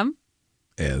overcome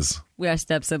is... We are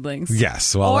step siblings.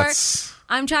 Yes. Well, or that's...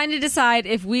 I'm trying to decide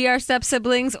if we are step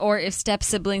siblings or if step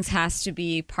siblings has to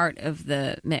be part of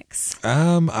the mix.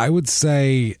 I would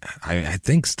say I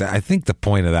think the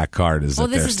point of that card is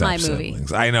that they're this is my step movie.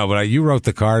 siblings. I know, but you wrote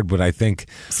the card, but I think...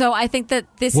 So I think that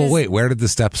this is... Well, wait, where did the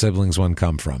step siblings one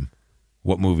come from?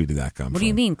 What movie did that come from? What do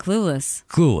you mean, Clueless?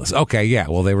 Clueless. Okay, yeah.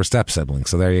 Well, they were step siblings,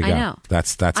 so there you go. I know.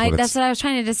 That's what that's what I was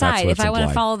trying to decide. If I want to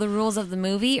implied. follow the rules of the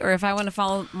movie or if I want to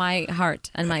follow my heart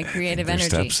and my creative They're energy.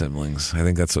 step siblings. I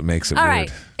think that's what makes it All weird.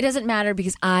 right. It doesn't matter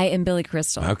because I am Billy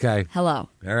Crystal. Okay. Hello.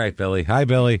 All right, Billy. Hi,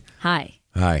 Billy. Hi.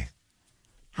 Hi.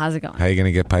 How's it going? How you going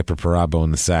to get Piper Parabo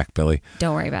in the sack, Billy?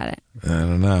 Don't worry about it. I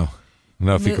don't know. I don't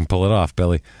know if you can pull it off,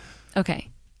 Billy. Okay.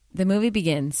 The movie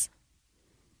begins.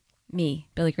 Me,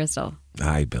 Billy Crystal.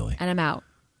 Hi, Billy. And I'm out.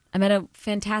 I'm at a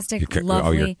fantastic, You're-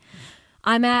 lovely...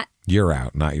 I'm at... You're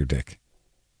out, not your dick.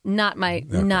 Not my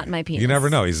penis. You never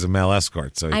know. He's a male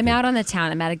escort, so I'm out on the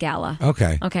town. I'm at a gala.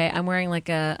 Okay. Okay. I'm wearing like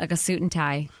a suit and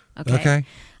tie. Okay.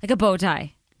 Like a bow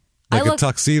tie. Like a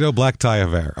tuxedo, black tie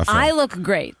affair. I look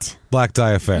great. Black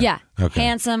tie affair. Yeah. Okay.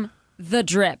 Handsome. The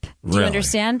Drip. Do you Really?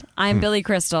 understand? I'm Billy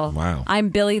Crystal. Wow. I'm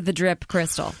Billy the Drip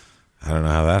Crystal. I don't know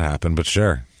how that happened, but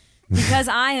sure. Because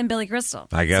I am Billy Crystal.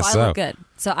 I guess I so. look good.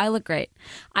 So I look great.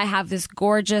 I have this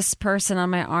gorgeous person on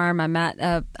my arm. I'm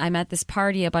at this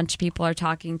party. A bunch of people are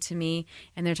talking to me,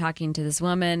 and they're talking to this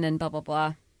woman, and blah blah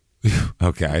blah.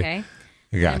 Okay.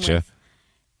 I gotcha.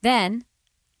 Then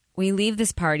we leave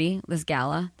this party, this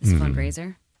gala, this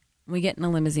fundraiser. We get in a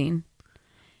limousine,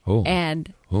 Oh.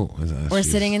 and we're we're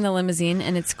sitting in the limousine,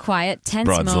 and it's quiet, tense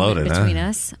Broad's moment loaded, between huh?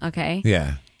 us. Okay.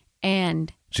 Yeah.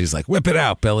 And She's like, whip it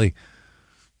out, Billy.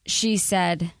 she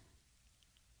said,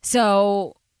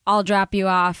 so I'll drop you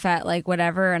off at like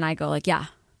whatever. And I go like, yeah.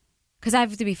 Because I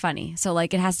have to be funny. So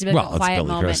like it has to be like Well, a it's quiet Billy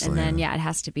moment. Crystal, And then, yeah. it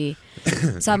has to be.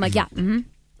 So I'm like, yeah. Mm-hmm.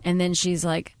 And then she's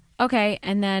like, okay.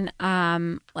 And then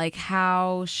like,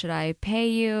 how should I pay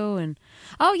you? And,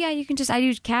 oh, yeah, you can just, I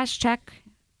use cash check.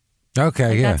 Okay,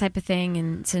 Like yeah. that type of thing.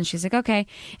 And so she's like, okay.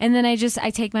 And then I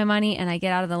take my money and I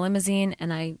get out of the limousine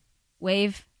and I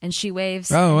wave and she waves.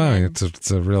 Oh, wow. and then-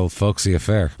 It's a real folksy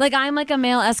affair. like I'm like a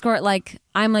male escort. Like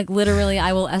I'm like literally,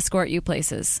 I will escort you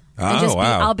places. And Oh, just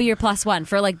wow. I'll be your plus one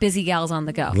for like busy gals on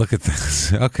the go. Look at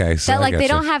this. Okay. So That I like they getcha.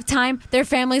 don't have time. Their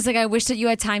families like I wish that you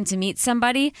had time to meet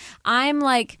somebody. I'm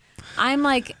like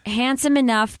handsome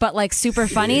enough, but like super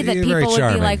funny that You're people very would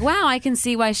charming. be like, wow, I can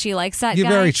see why she likes that You're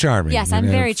guy. very charming. Yes, I'm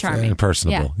You know, very charming and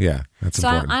personable. Yeah, that's So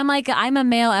important. I'm a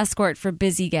male escort for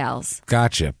busy gals.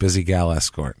 Gotcha. Busy gal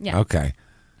escort. Yeah. Okay.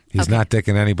 He's Okay. not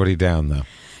dicking anybody down, though.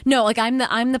 No, like I'm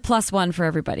the plus one for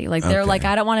everybody. Like they're Okay. like,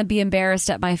 I don't want to be embarrassed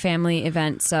at my family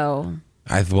event. So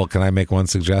Well, can I make one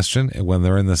suggestion? When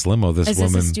they're in this limo, this is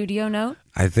woman. this a studio note?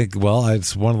 I think, well,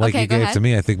 it's one like Okay, you go gave ahead. to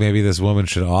me. I think maybe this woman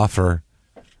should offer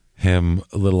him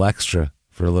a little extra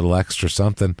for a little extra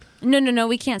something. No.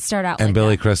 We can't start out And like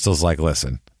Billy that. Crystal's like,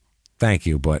 listen, thank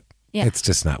you, but Yeah. it's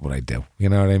just not what I do. You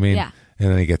know what I mean? Yeah. And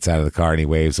then he gets out of the car and he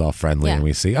waves all friendly, Yeah. and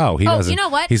we see, he doesn't. you know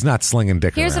what? He's not slinging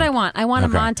dick Here's what I around. want. I want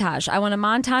Okay. a montage. I want a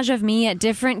montage of me at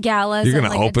different galas. You're and,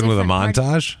 going to like, open with a different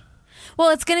party- montage? Well,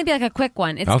 it's going to be like a quick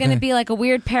one. It's going to be like a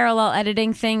weird parallel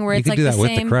editing thing where You it's can like do that the with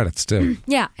same. the credits too.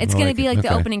 Yeah, it's going to be like the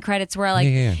okay. opening credits where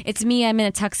it's me. I'm in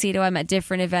a tuxedo. I'm at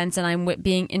different events, and I'm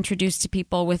being introduced to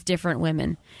people with different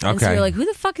women. And so Okay. you're like, who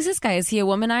the fuck is this guy? Is he a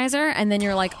womanizer? And then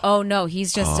you're like, oh no,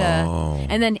 he's just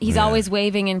and then he's always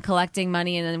waving and collecting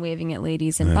money, and then waving at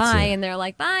ladies and That's bye, it. and they're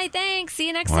like, bye, thanks, see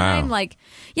you next Wow. time. Like,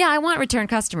 yeah, I want return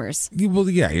customers. Well,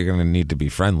 yeah, you're going to need to be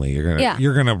friendly. You're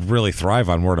going to really thrive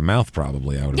on word of mouth,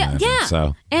 probably. I would imagine. Yeah.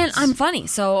 So, And I'm funny,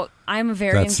 so I'm a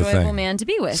very That's the enjoyable thing. man to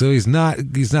be with. so he's not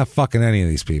fucking any of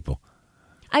these people.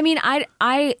 I mean,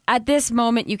 I at this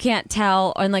moment you can't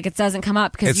tell, and like it doesn't come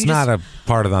up because It's not a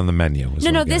part of on the menu.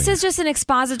 No, this is just an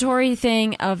expository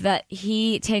thing of that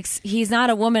he's not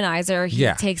a womanizer. He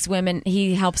takes women.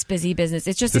 He helps busy business.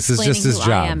 It's just explaining his who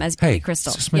job. I am as Hey, Billy Crystal.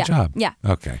 It's just my job. Yeah.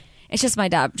 Okay. It's just my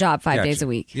job 5 Gotcha. days a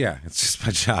week. Yeah, it's just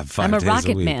my job. 5 I'm a days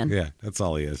rocket a week. man. Yeah, that's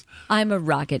all he is. I'm a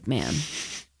rocket man.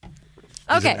 He's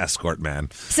Okay. an escort man.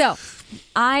 So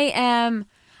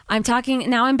I'm talking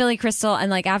now. I'm Billy Crystal, and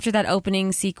like after that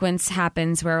opening sequence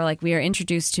happens, where like we are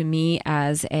introduced to me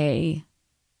as a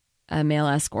male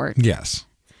escort, Yes.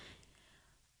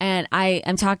 and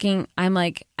I'm talking.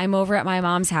 I'm over at my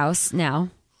mom's house now.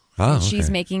 Oh, And she's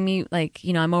okay. making me like,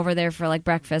 I'm over there for like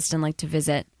breakfast and like to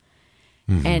visit.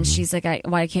 Mm-hmm. And she's like,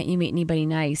 why can't you meet anybody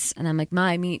nice? And I'm like, Ma,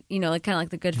 I meet, like kind of like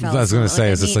the good fellas. I was gonna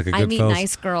say, is this like a I Goodfellas? meet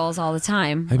nice girls all the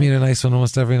time. I meet a nice one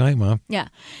almost every night, Mom. Yeah.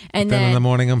 And Then in the then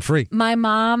morning, I'm free. my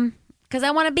mom, because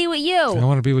I want to be with you. I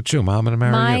want to be with you, Mom, and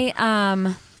marry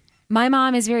you. My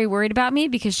mom is very worried about me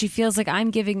because she feels like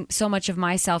I'm giving so much of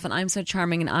myself and I'm so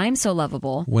charming and I'm so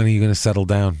lovable. When are you going to settle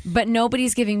down? But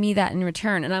nobody's giving me that in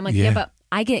return. And I'm like, Yeah. yeah but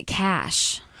I get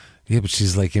cash. Yeah, but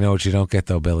she's like, you know what you don't get,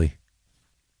 though, Billy?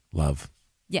 Love.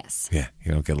 Yes. Yeah,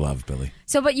 you don't get love, Billy.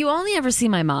 So, but you only ever see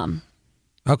my mom.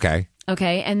 Okay.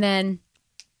 Okay. And then,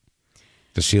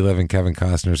 Does she live in Kevin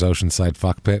Costner's Oceanside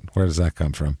fuck pit? Where does that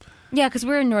come from? yeah, because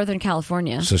we're in Northern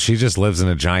California. So she just lives in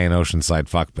a giant Oceanside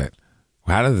fuck pit.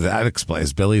 How did that explain?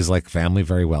 Is Billy's like family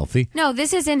very wealthy? No,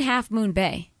 this is in Half Moon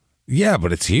Bay. Yeah,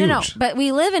 but it's huge. No, but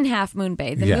we live in Half Moon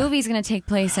Bay. The Yeah. movie's going to take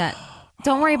place at.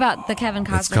 Don't worry about the Kevin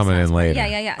Costner. It's coming in later.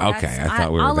 Yeah. Okay, That's- I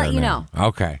thought we were I'll there let you now. know.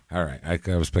 Okay, all right.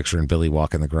 I was picturing Billy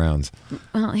walking the grounds.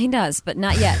 Well, he does, but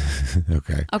not yet.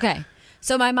 Okay. Okay.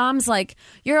 So my mom's like,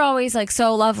 you're always like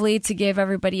so lovely to give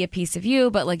everybody a piece of you,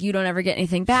 but like you don't ever get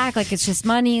anything back. Like it's just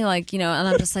money, like, and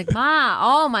I'm just like, Ma,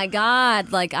 oh my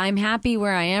God. Like I'm happy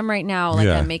where I am right now. Like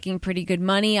Yeah. I'm making pretty good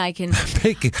money.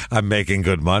 I'm making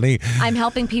good money. I'm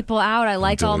helping people out. I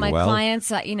like all doing my well.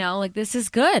 clients. Like this is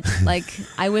good. Like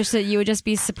I wish that you would just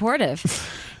be supportive.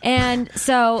 And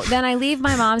so then I leave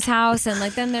my mom's house and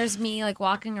like then there's me like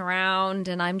walking around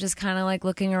and I'm just kind of like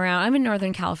looking around. I'm in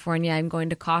Northern California. I'm going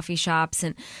to coffee shops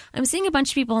and I'm seeing a bunch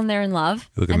of people and they're in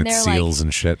love. Looking and at they're seals like,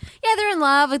 and shit. yeah, they're in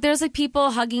love. Like there's like people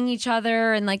hugging each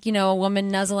other and like, a woman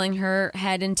nuzzling her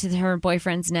head into her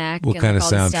boyfriend's neck. What and, kind like,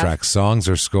 of all this soundtrack? stuff. Songs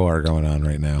or score going on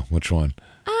right now? Which one?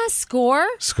 Score.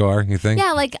 Score, you think?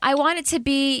 Yeah, like I want it to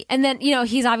be, and then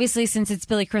he's obviously, since it's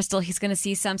Billy Crystal, he's going to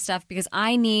see some stuff because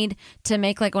I need to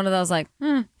make like one of those like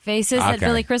faces that Okay.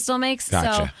 Billy Crystal makes.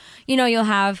 Gotcha. So you'll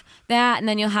have that, and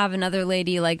then you'll have another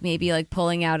lady like maybe like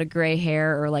pulling out a gray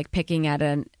hair or like picking at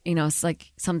it's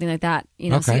like something like that. So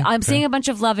Okay, I'm okay. seeing a bunch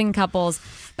of loving couples,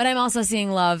 but I'm also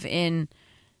seeing love in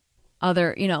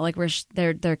other, like where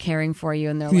they're caring for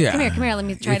you and they're like, Yeah. come here, let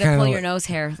me try You're to pull kinda your nose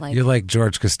hair. Like You're like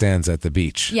George Costanza at the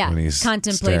beach. yeah, when he's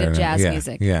contemplative staring at- jazz yeah,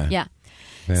 music. Yeah.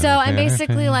 So I'm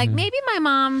basically like, maybe my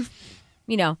mom,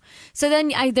 So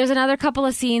then there's another couple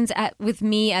of scenes with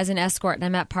me as an escort, and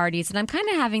I'm at parties, and I'm kind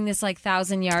of having this like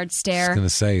 1,000-yard I was stare, going to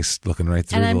say, looking right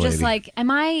through and the I'm lady. just like,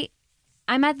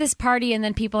 I'm at this party, and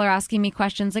then people are asking me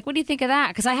questions like, what do you think of that?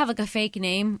 Because I have like a fake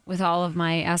name with all of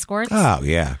my escorts, Oh,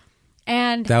 yeah.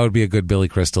 and That would be a good Billy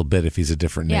Crystal bit if he's a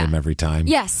different name Yeah. every time.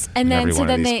 yes, and in then every so one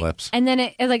of then these they clips. and then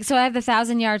it like so I have the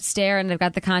 1,000-yard stare, and I've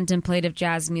got the contemplative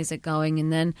jazz music going,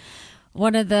 and then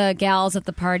one of the gals at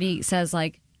the party says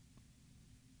like,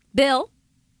 Bill.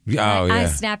 Oh, yeah. I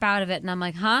snap out of it, and I'm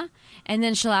like, huh? And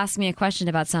then she'll ask me a question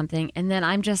about something, and then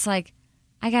I'm just like,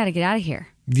 I got to get out of here.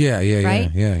 Yeah. Right?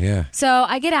 Yeah. So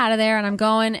I get out of there, and I'm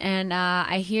going, and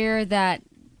I hear that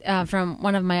from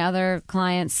one of my other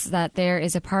clients that there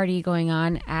is a party going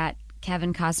on at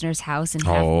Kevin Costner's house in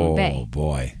Half Moon Oh, Bay,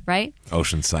 boy. right?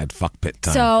 Oceanside fuck pit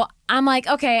time. So I'm like,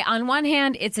 okay, on one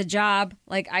hand, it's a job.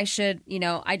 Like I should,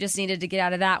 I just needed to get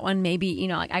out of that one. Maybe,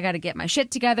 like I got to get my shit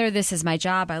together. This is my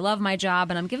job. I love my job.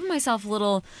 And I'm giving myself a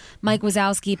little Mike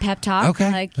Wazowski pep talk.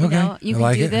 Okay, Like, okay. you I can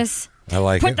like do it. this. I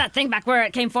like Put it. that thing back where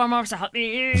it came from, so help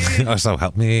me. Oh, so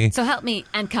help me. So help me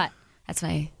and cut. That's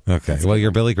my... Okay. Well,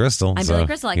 you're Billy Crystal. I'm so Billy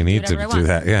Crystal. I you can do need to whatever I do want.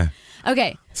 that. Yeah.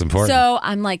 Okay. It's important. So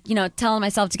I'm like, telling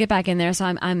myself to get back in there.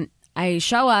 So I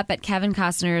show up at Kevin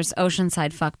Costner's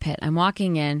Oceanside Fuck Pit. I'm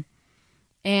walking in,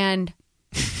 and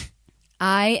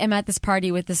I am at this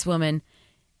party with this woman,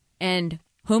 and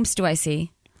whomst do I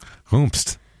see?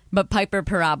 Whomst. But Piper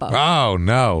Perabo. Oh,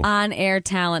 no. On-air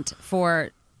talent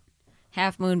for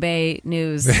Half Moon Bay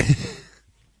News.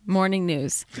 Morning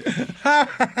News.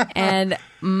 And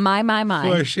my.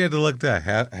 Boy, she had to look that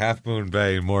Half Moon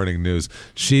Bay Morning News.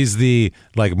 She's the,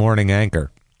 morning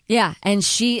anchor. Yeah, and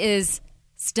she is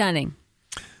stunning.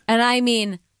 And I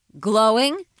mean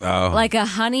glowing, like a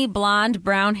honey blonde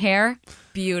brown hair.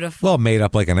 Beautiful. Well, made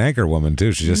up like an anchor woman,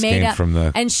 too. She just came from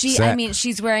the And set.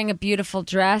 she's wearing a beautiful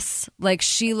dress. Like,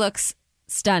 she looks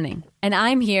stunning. And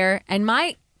I'm here, and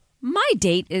my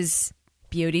date is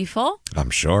beautiful. I'm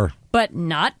sure. But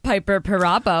not Piper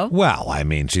Perabo. Well, I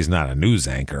mean, she's not a news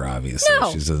anchor, obviously.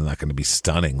 No. She's not going to be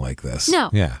stunning like this. No.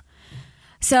 Yeah.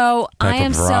 So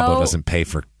Piper Perabo doesn't pay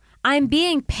for... I'm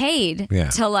being paid Yeah.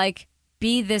 to,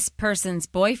 be this person's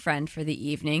boyfriend for the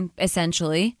evening,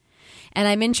 essentially. And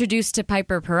I'm introduced to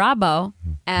Piper Perabo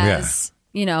as,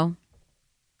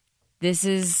 this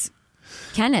is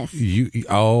Kenneth. Yeah.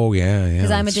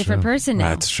 Because I'm a different person now.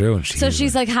 That's true. And so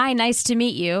she's like, hi, nice to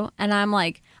meet you. And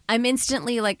I'm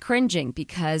instantly cringing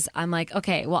because I'm like,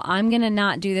 okay, well, I'm going to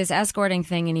not do this escorting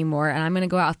thing anymore. And I'm going to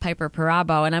go out with Piper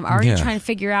Perabo. And I'm already trying to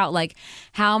figure out,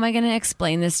 how am I going to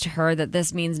explain this to her that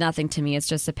this means nothing to me? It's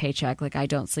just a paycheck. I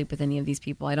don't sleep with any of these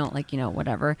people. I don't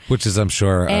whatever. Which is, I'm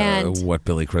sure, And- what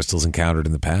Billy Crystal's encountered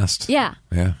in the past. Yeah.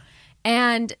 Yeah.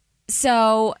 And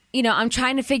so, I'm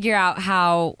trying to figure out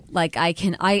how I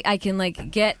can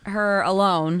get her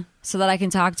alone so that I can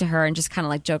talk to her and just kind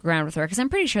of joke around with her because I'm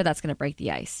pretty sure that's going to break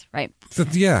the ice, right?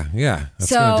 Yeah.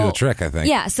 That's going to do the trick, I think.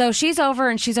 Yeah, so she's over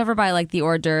by the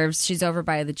hors d'oeuvres. She's over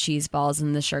by the cheese balls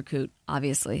and the charcuterie,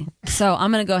 obviously. So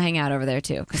I'm going to go hang out over there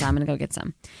too because I'm going to go get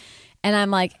some. And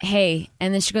I'm like, hey.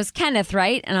 And then she goes, Kenneth,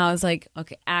 right? And I was like,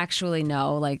 okay, actually,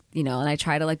 no. And I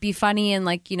try to be funny and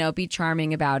be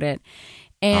charming about it.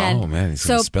 And oh, man, he's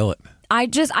going to spill it. I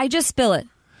just spill it.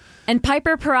 And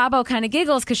Piper Perabo kind of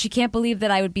giggles because she can't believe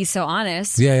that I would be so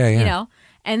honest. Yeah.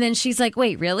 And then she's like,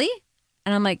 wait, really?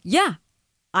 And I'm like, yeah,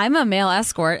 I'm a male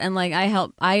escort. And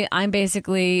I'm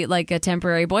basically a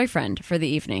temporary boyfriend for the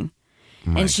evening.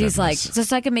 My and she's goodness. like,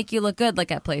 so I can make you look good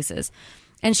at places.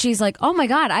 And she's like, oh my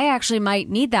God, I actually might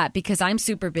need that because I'm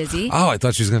super busy. Oh, I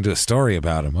thought she was going to do a story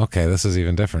about him. Okay, this is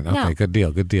even different. Okay, No. Good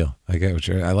deal. I get what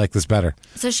I like this better.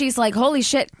 So she's like, holy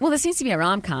shit. Well, this needs to be a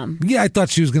rom-com. Yeah, I thought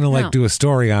she was going to No. do a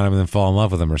story on him and then fall in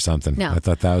love with him or something. No. I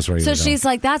thought that was where you So were she's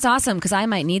like, that's awesome because I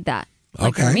might need that.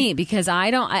 Okay. For me, because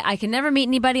I can never meet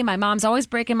anybody. My mom's always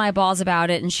breaking my balls about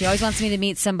it, and she always wants me to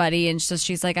meet somebody. And so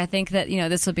she's like, I think that,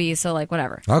 this will be so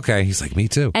whatever. Okay. He's like, me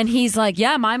too. And he's like,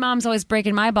 yeah, my mom's always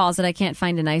breaking my balls that I can't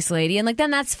find a nice lady. And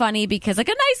then that's funny because a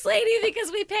nice lady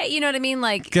because we pay, you know what I mean?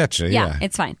 Getcha, yeah.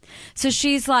 It's fine. So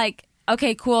she's like,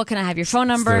 okay, cool. Can I have your phone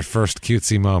It's number? their first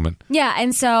cutesy moment. Yeah.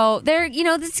 And so they're,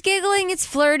 it's giggling, it's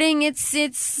flirting, it's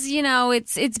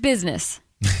business.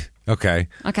 Okay.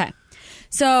 Okay.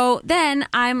 So then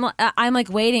I'm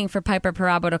waiting for Piper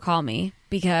Perabo to call me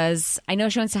because I know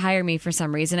she wants to hire me for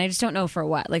some reason. I just don't know for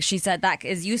what. She said that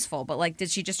is useful, but did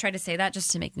she just try to say that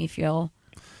just to make me feel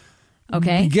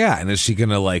okay? Yeah, and is she going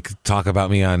to talk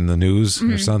about me on the news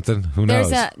or something? Who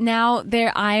knows?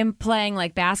 I'm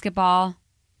playing basketball.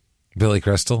 Billy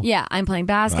Crystal? Yeah, I'm playing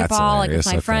basketball with hilarious.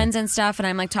 my Okay. friends and stuff, and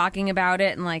I'm talking about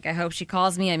it, and I hope she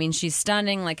calls me. I mean, she's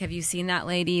stunning. Have you seen that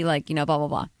lady? Blah blah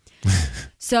blah.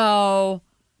 So,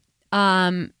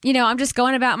 I'm just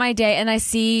going about my day, and I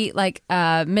see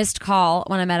a missed call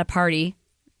when I'm at a party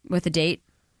with a date,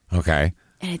 Okay.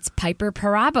 and it's Piper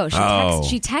Perabo.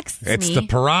 She texts me. It's the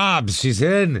Parabs. She's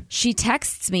in. She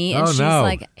texts me, and Oh, she's no.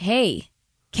 like, "Hey,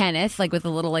 Kenneth," with a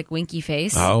little winky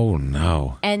face. Oh,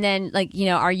 no. And then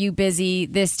are you busy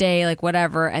this day?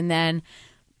 Whatever. And then,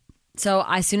 so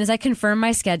as soon as I confirm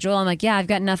my schedule, I'm like, yeah, I've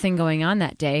got nothing going on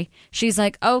that day. She's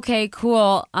like, okay,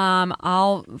 cool.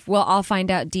 I'll find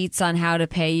out deets on how to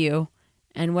pay you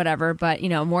and whatever, but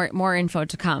more info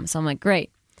to come. So I'm like,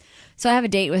 great. So I have a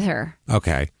date with her.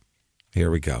 Okay. Here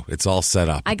we go. It's all set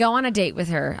up. I go on a date with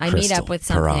her. I meet Crystal up with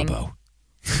something. Perabo.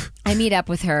 I meet up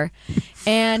with her,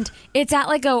 and it's at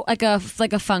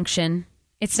a function.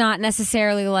 It's not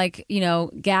necessarily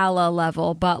gala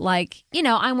level, but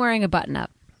I'm wearing a button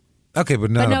up. Okay,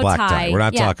 but not But no a black tie. tie. We're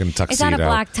not Yeah. talking tuxedo. It's not a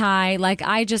black tie.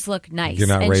 I just look nice. You're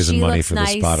not And raising she money looks for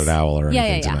nice. the Spotted Owl or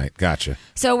anything Yeah. tonight. Gotcha.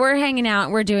 So we're hanging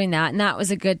out. We're doing that, and that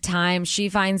was a good time. She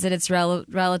finds that it's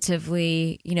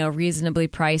relatively, reasonably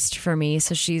priced for me.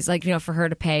 So she's for her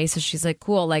to pay. So she's like,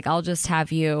 cool. I'll just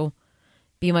have you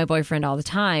be my boyfriend all the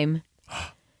time.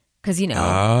 Because,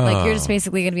 like you're just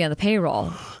basically going to be on the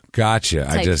payroll. Gotcha.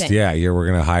 We're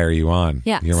going to hire you on.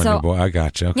 Yeah. You're my new boy. I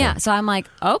gotcha. Okay. Yeah. So I'm like,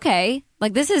 okay,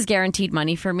 like this is guaranteed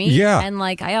money for me. Yeah. And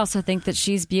like, I also think that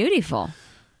she's beautiful.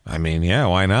 I mean, yeah,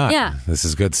 why not? Yeah. This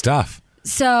is good stuff.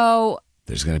 So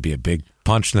there's going to be a big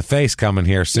punch in the face coming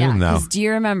here soon, though. Do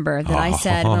you remember that I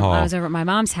said when I was over at my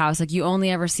mom's house, like you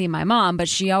only ever see my mom, but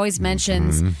she always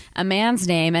mentions a man's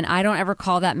name, and I don't ever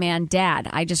call that man dad.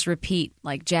 I just repeat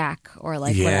like Jack or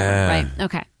like whatever, right?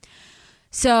 Okay.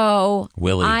 So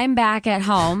Willie. I'm back at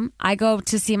home. I go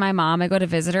to see my mom. I go to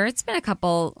visit her. It's been a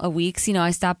couple of weeks.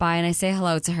 I stop by and I say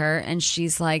hello to her, and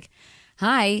she's like,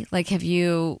 hi, like, have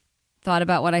you thought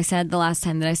about what I said the last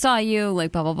time that I saw you?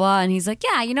 Like, blah, blah, blah. And he's like,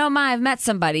 yeah, Ma, I've met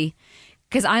somebody.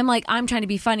 Because I'm trying to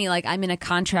be funny. Like, I'm in a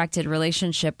contracted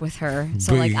relationship with her.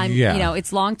 So, like,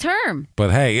 it's long term. But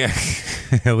hey,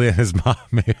 his mom,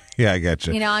 I get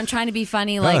you. I'm trying to be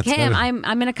funny. Like, hey,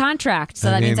 I'm in a contract. So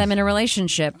that means I'm in a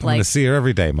relationship. I'm going to see her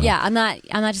every day, Mom. Yeah, I'm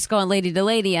not just going lady to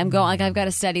lady. I'm going, like, I've got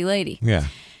a steady lady. Yeah.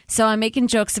 So I'm making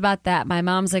jokes about that. My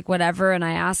mom's like, whatever. And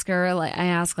I ask her, like,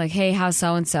 hey, how's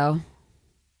so-and-so?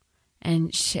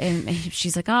 And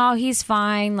she's like, oh, he's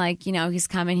fine. Like, he's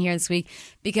coming here this week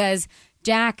because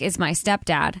Jack is my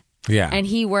stepdad. Yeah. And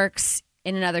he works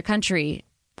in another country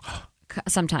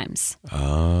sometimes.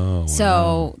 Oh.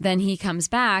 So then he comes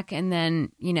back and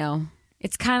then,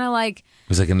 it's kind of like.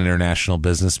 He's like an international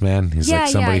businessman. He's like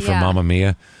somebody from Mamma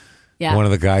Mia. Yeah. One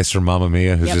of the guys from Mamma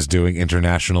Mia who's just doing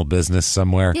international business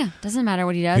somewhere. Yeah. Doesn't matter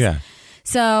what he does. Yeah.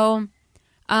 So.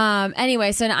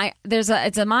 Anyway, so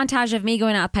it's a montage of me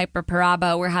going out with Piper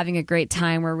Parabo. We're having a great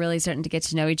time. We're really starting to get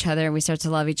to know each other, and we start to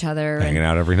love each other. Hanging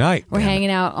out every night. We're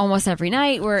hanging out almost every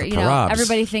night. We're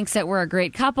everybody thinks that we're a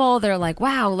great couple. They're like,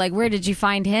 wow, like where did you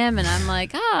find him? And I'm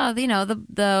like,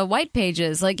 the white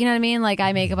pages. Like, you know what I mean? Like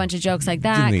I make a bunch of jokes like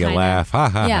that. Didn't you laugh? Ha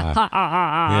ha. Yeah. Ha ha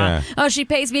ha. Yeah. Oh, she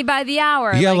pays me by the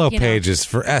hour. Yellow pages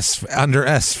for S under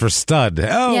S for stud.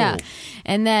 Oh. Yeah.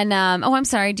 And then, I'm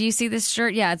sorry. Do you see this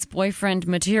shirt? Yeah, it's boyfriend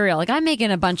material. Like I'm making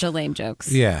a bunch of lame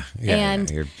jokes. Yeah, and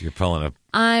you're pulling up.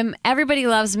 Everybody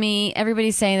loves me.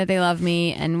 Everybody's saying that they love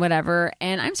me and whatever.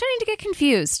 And I'm starting to get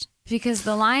confused because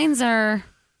the lines are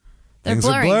Things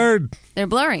blurring. are blurred. They're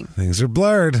blurring. Things are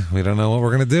blurred. We don't know what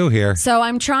we're gonna do here. So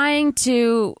I'm trying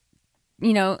to,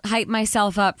 hype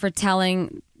myself up for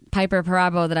telling Piper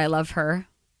Parabo that I love her.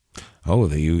 Oh,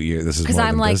 this is because more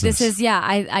I'm than like, business. this is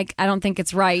I don't think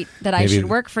it's right that I should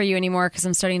work for you anymore because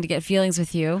I'm starting to get feelings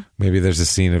with you. Maybe there's a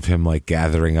scene of him like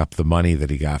gathering up the money that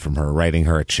he got from her, writing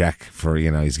her a check for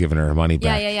he's giving her money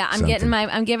back. Yeah.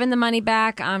 I'm giving the money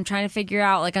back. I'm trying to figure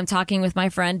out. Like I'm talking with my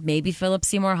friend, maybe Philip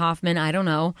Seymour Hoffman. I don't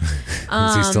know.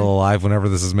 Is he still alive whenever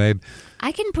this is made?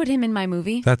 I can put him in my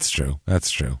movie. That's true.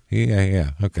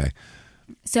 Yeah. Okay.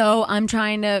 So I'm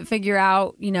trying to figure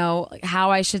out,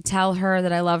 how I should tell her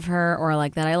that I love her or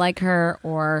like that I like her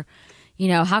or,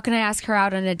 how can I ask her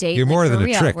out on a date? You're more like, than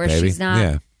real, a trick, where baby.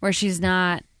 She's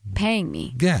not paying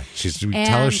me. Yeah.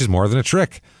 Tell her she's more than a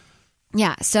trick.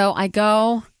 Yeah. So I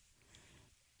go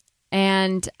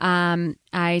and I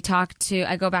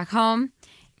go back home.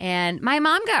 And my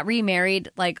mom got remarried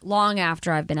like long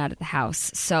after I've been out of the house.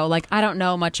 So like I don't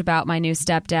know much about my new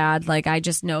stepdad. Like I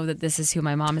just know that this is who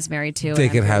my mom is married to. They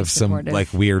could have some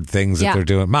like weird things that they're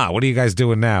doing. Ma, what are you guys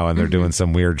doing now? And they're doing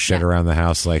some weird shit around the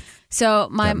house like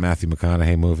that Matthew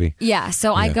McConaughey movie. Yeah.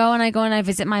 So I go and I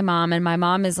visit my mom, and my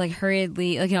mom is like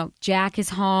hurriedly like, Jack is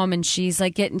home and she's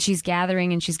like she's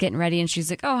gathering and she's getting ready and she's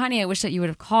like, oh honey, I wish that you would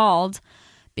have called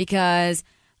because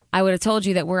I would have told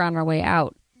you that we're on our way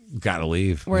out. Gotta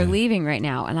leave. We're leaving right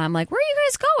now. And I'm like, where are you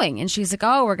guys going? And she's like,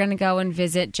 oh, we're going to go and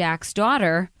visit Jack's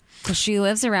daughter because she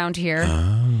lives around here.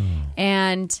 Oh.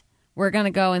 And we're going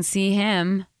to go and see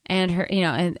him and her,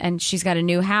 and she's got a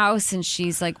new house and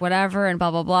she's like, whatever, and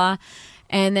blah, blah, blah.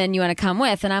 And then you want to come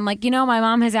with. And I'm like, my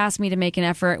mom has asked me to make an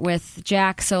effort with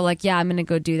Jack. So like, yeah, I'm going to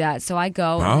go do that. So I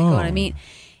go and I go and I meet.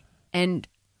 And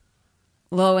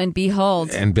lo and behold.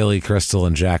 And Billy Crystal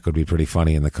and Jack would be pretty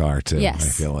funny in the car too. Yes. I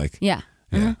feel like. Yeah.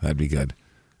 Yeah, that'd be good.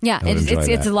 Yeah,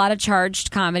 it's a lot of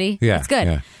charged comedy. Yeah, it's good.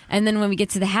 Yeah. And then when we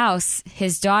get to the house,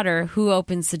 his daughter, who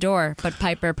opens the door, but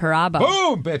Piper Parabo.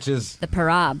 Boom, bitches. The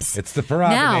Parabs. It's the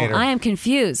Parabinator. Now I am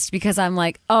confused because I'm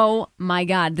like, oh my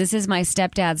God, this is my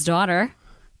stepdad's daughter.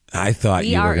 I thought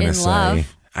you were going to say.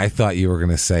 Love. I thought you were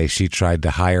going to say she tried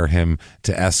to hire him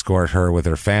to escort her with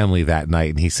her family that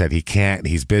night, and he said he can't.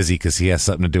 He's busy because he has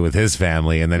something to do with his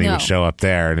family, and then he would show up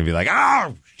there and he'd be like,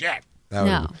 oh shit.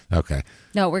 Okay.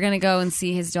 No, we're going to go and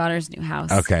see his daughter's new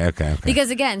house. Okay. Because,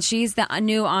 again, she's the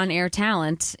new on-air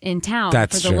talent in town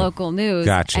That's for the true. local news.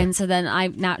 Gotcha. And so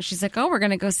then she's like, oh, we're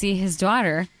going to go see his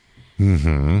daughter.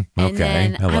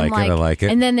 Okay. I like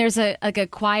it. And then there's a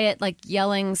quiet like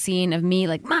yelling scene of me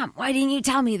like, Mom, why didn't you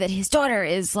tell me that his daughter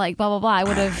is like blah, blah, blah. I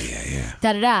would have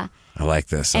da-da-da. I like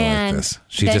this. She then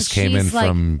just came in like,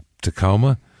 from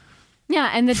Tacoma.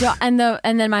 Yeah. And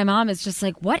then my mom is just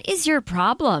like, what is your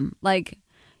problem? Like,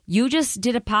 you just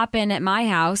did a pop-in at my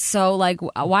house. So like,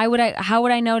 how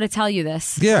would I know to tell you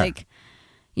this? Yeah. Like,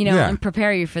 and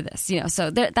prepare you for this, So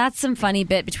that's some funny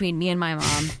bit between me and my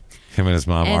mom. Him and his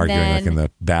mom arguing like in the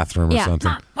bathroom or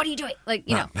something. Mom, what are you doing? Like,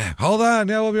 Hold on.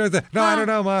 Yeah, we'll be right there. No, I don't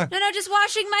know, Ma. No, just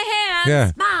washing my hands.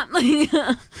 Yeah. Mom.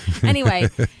 Anyway,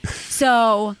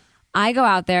 so I go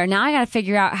out there. Now I got to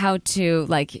figure out how to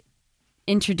like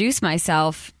introduce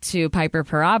myself to Piper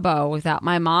Perabo without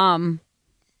my mom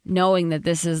knowing that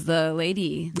this is the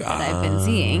lady that I've been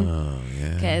seeing.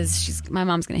 Because my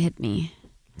mom's going to hit me.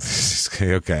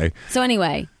 Okay. So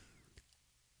anyway,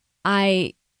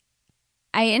 I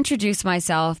introduce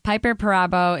myself. Piper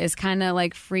Perabo is kind of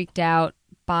like freaked out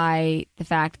by the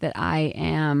fact that I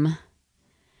am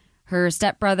her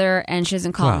stepbrother and she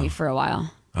hasn't called me for a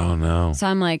while. Oh no. So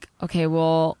I'm like, okay,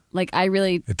 well, like I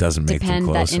really it doesn't make depend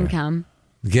them that income.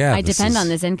 Yeah. I depend on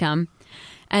this income.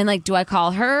 And like, do I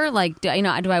call her? Like, do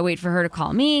I wait for her to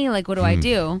call me? Like, what do I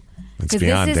do? It's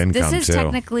beyond income this is too.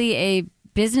 technically a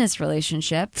business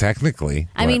relationship. Technically.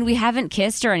 I mean, we haven't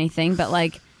kissed or anything, but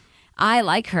like I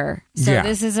like her. So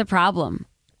this is a problem.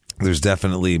 There's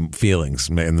definitely feelings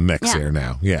in the mix here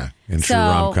now. Yeah. In true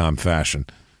rom-com fashion.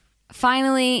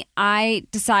 Finally, I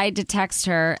decide to text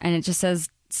her and it just says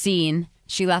seen.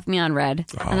 She left me on red.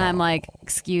 And I'm like,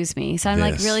 excuse me. So I'm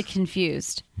like really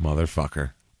confused.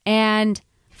 Motherfucker. And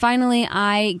finally,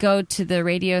 I go to the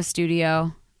radio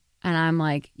studio and I'm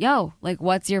like, yo, like,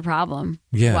 what's your problem?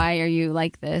 Yeah. Why are you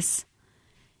like this?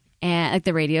 And like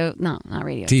the radio, no, not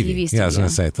radio, TV studio. Yeah, I was going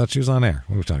to say, I thought she was on air.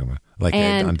 What were we talking about? Like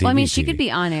on TV, well, I mean, she TV. could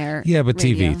be on air. Yeah, but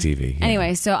radio. TV. Yeah.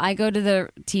 Anyway, so I go to the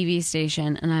TV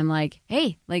station and I'm like,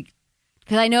 hey, like,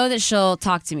 because I know that she'll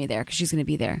talk to me there because she's going to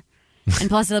be there. And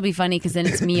plus it'll be funny because then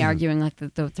it's me arguing like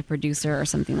the producer or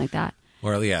something like that.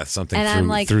 Or something and through, I'm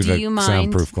like, through do the you mind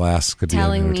soundproof glass could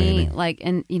telling be me like,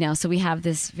 and so we have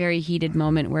this very heated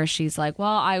moment where she's like,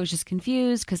 well, I was just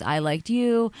confused because I liked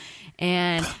you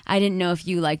and I didn't know if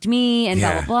you liked me and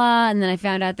blah, blah, blah. And then I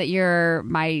found out that you're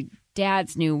my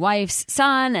dad's new wife's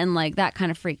son and like that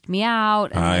kind of freaked me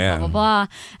out and blah, blah, blah.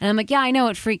 And I'm like, yeah, I know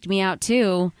it freaked me out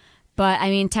too. But I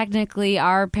mean, technically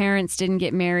our parents didn't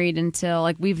get married until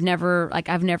like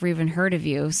I've never even heard of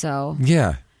you. So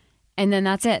yeah. And then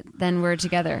that's it. Then we're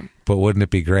together. But wouldn't it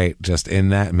be great just in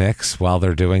that mix while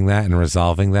they're doing that and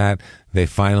resolving that, they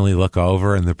finally look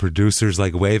over and the producer's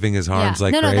like waving his arms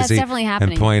like crazy. No, that's definitely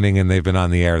happening. And pointing and they've been on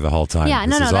the air the whole time. Yeah,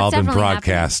 this has all been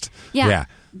broadcast. Happening. Yeah.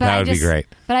 That would be great.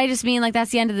 But I just mean like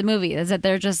that's the end of the movie is that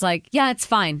they're just like, yeah, it's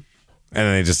fine. And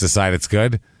then they just decide it's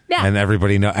good? Yeah. And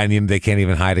everybody know, and they can't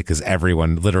even hide it because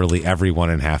literally everyone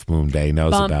in Half Moon Day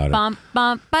knows about it.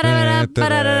 That's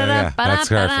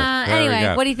perfect.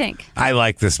 Anyway, what do you think? I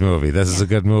like this movie. This is a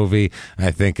good movie.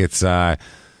 I think it's good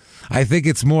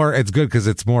because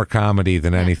it's more comedy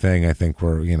than anything. I think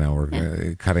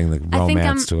we're cutting the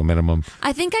romance to a minimum.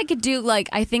 I think I could do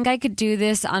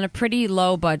this on a pretty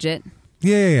low budget.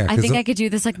 Yeah. I think I could do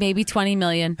this like maybe $20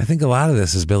 million. I think a lot of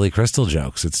this is Billy Crystal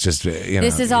jokes. It's just,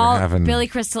 this is all Billy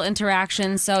Crystal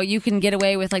interaction, so you can get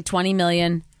away with like $20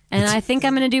 million. And I think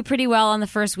I'm going to do pretty well on the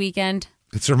first weekend.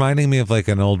 It's reminding me of like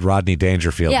an old Rodney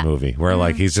Dangerfield movie where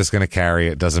like he's just going to carry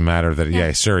it. Doesn't matter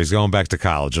that, sure, he's going back to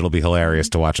college. It'll be hilarious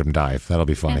to watch him dive. That'll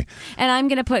be funny. Yeah. And I'm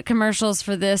going to put commercials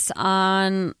for this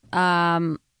on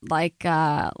on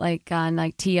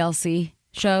TLC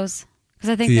shows.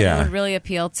 Because I think that it would really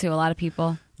appeal to a lot of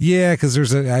people. Yeah,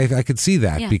 because I could see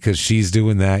that because she's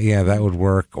doing that. Yeah, that would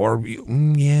work. Or,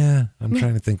 I'm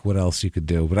trying to think what else you could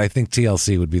do. But I think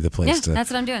TLC would be the place to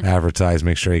that's what I'm doing. Advertise.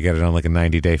 Make sure you get it on like a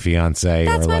 90 Day Fiancé.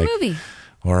 That's my movie.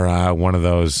 Or one of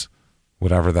those,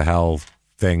 whatever the hell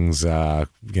things,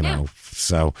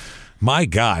 So, my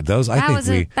God, that was a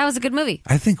good movie.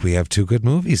 I think we have two good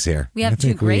movies here. We have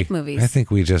two great movies. I think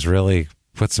we just really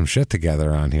put some shit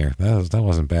together on here. That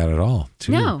wasn't bad at all.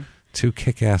 Two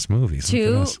kick-ass movies.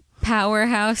 Two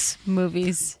powerhouse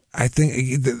movies. I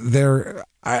think they're.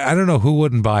 I don't know who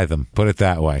wouldn't buy them. Put it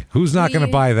that way. Who's not going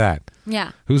to buy that?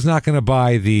 Yeah. Who's not going to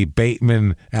buy the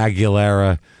Bateman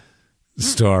Aguilera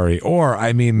story? Or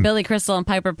Billy Crystal and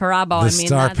Piper Perabo. The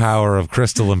star power of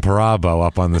Crystal and Perabo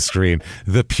up on the screen.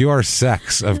 The pure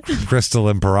sex of Crystal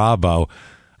and Perabo.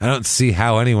 I don't see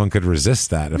how anyone could resist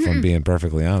that, if I'm being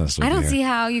perfectly honest with you. I don't see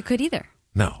how you could either.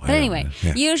 No. But anyway,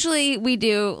 usually we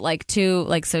do like two,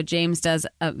 like, so James does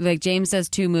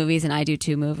 2 movies and I do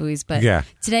 2 movies. But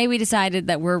today we decided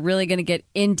that we're really going to get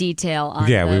in detail on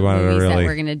the movies that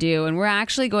we're going to do. And we're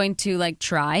actually going to like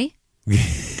try.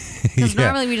 Because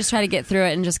normally we just try to get through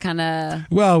it and just kind of...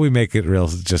 Well, we make it real,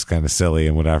 just kind of silly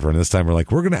and whatever. And this time we're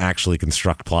like, we're going to actually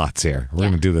construct plots here. We're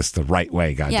going to do this the right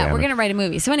way, goddammit. Yeah, we're going to write a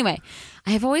movie. So anyway,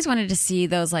 I have always wanted to see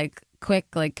those like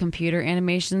quick like computer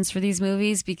animations for these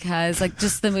movies, because like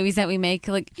just the movies that we make,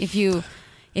 like if you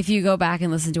go back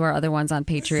and listen to our other ones on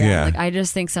Patreon, like I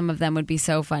just think some of them would be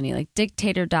so funny. Like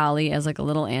Dictator Dolly as like a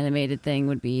little animated thing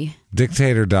would be...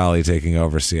 Dictator Dolly taking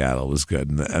over Seattle was good.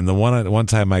 And the one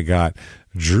time I got,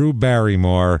 Drew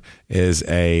Barrymore is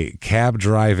a cab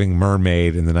driving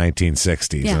mermaid in the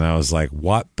 1960s. And I was like,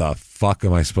 what the fuck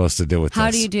am I supposed to do with this?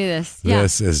 How do you do this?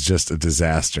 This is just a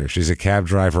disaster. She's a cab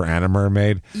driver and a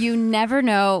mermaid. You never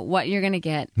know what you're going to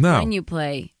get when you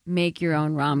play Make Your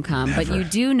Own Rom-Com. But you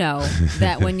do know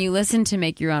that when you listen to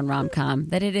Make Your Own Rom-Com,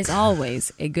 that it is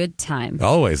always a good time.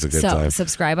 Always a good time. So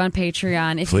subscribe on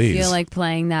Patreon if Please. you feel like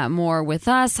playing that more with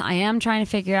us. I am trying to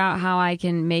figure out how I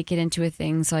can make it into a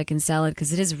thing so I can sell it,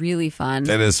 because it is really fun.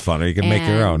 It is fun. Or you can make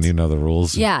your own. You know the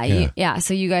rules. Yeah.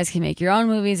 So you guys can make your own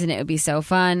movies and it would be so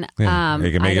fun. Or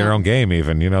you can make your own game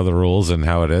even. You know the rules and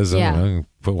how it is. Yeah. I don't know,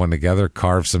 put one together,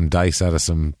 carve some dice out of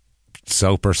some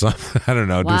soap or something. I don't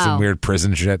know. Do some weird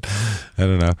prison shit. I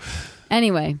don't know.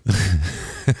 Anyway.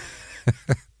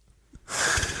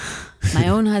 My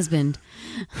own husband.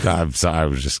 I'm sorry. I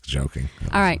was just joking.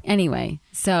 All right. Anyway.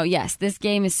 So, yes, this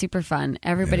game is super fun.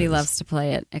 Everybody loves to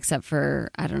play it, except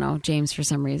for, I don't know, James for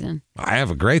some reason. I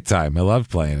have a great time. I love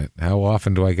playing it. How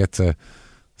often do I get to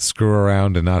screw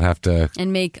around and not have to...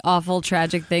 And make awful,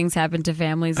 tragic things happen to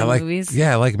families in movies?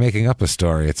 Yeah, I like making up a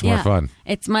story. It's more fun.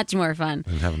 It's much more fun.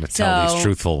 And having to tell these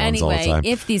truthful ones all the time. Anyway,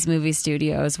 if these movie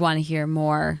studios want to hear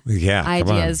more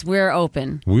ideas, we're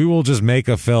open. We will just make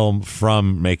a film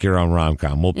from Make Your Own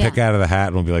Rom-Com. We'll pick out of the hat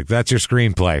and we'll be like, that's your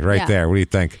screenplay right there. What do you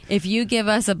think? If you give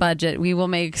us a budget, we will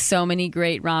make so many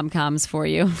great rom-coms for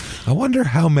you. I wonder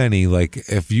how many, like,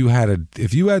 if you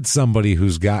had somebody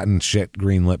who's gotten shit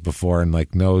greenlit before and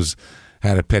like knows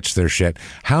how to pitch their shit,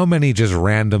 how many just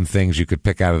random things you could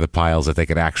pick out of the piles that they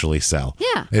could actually sell?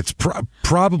 Yeah. It's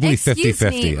probably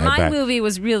 50-50. My movie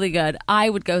was really good. I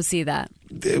would go see that.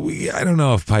 I don't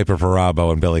know if Piper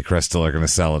Perabo and Billy Crystal are going to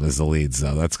sell it as the leads,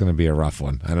 though. That's going to be a rough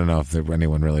one. I don't know if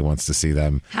anyone really wants to see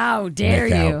them. How dare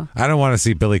you? I don't want to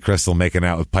see Billy Crystal making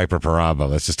out with Piper Perabo.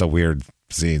 That's just a weird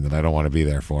scene that I don't want to be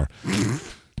there for.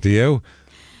 Do you?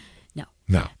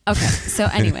 No. Okay. So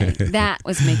anyway, that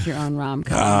was Make Your Own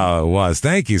Rom-Com. Oh, it was.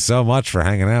 Thank you so much for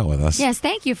hanging out with us. Yes,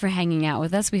 thank you for hanging out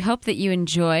with us. We hope that you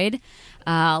enjoyed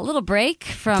a little break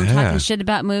from talking shit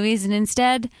about movies, and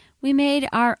instead we made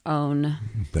our own.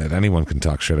 That anyone can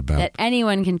talk shit about. That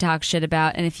anyone can talk shit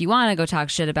about. And if you want to go talk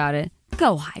shit about it,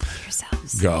 go heigl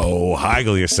yourselves. Go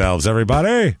heigl yourselves,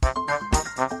 everybody.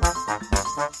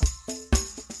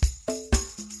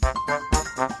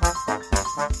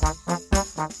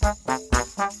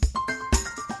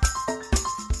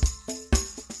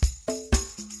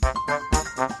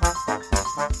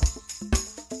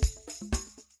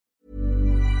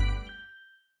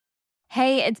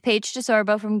 Hey, it's Paige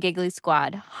DeSorbo from Giggly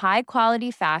Squad. High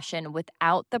quality fashion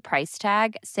without the price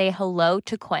tag. Say hello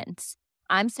to Quince.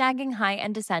 I'm snagging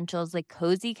high-end essentials like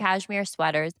cozy cashmere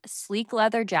sweaters, sleek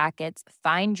leather jackets,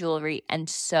 fine jewelry, and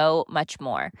so much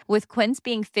more. With Quince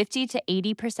being 50 to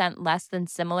 80% less than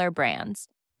similar brands.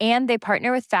 And they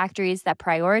partner with factories that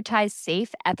prioritize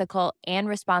safe, ethical, and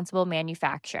responsible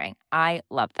manufacturing. I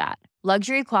love that.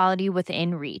 Luxury quality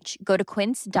within reach. Go to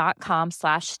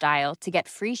quince.com/style to get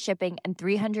free shipping and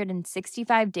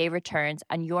 365-day returns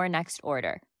on your next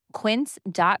order.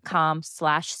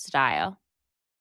 Quince.com/style.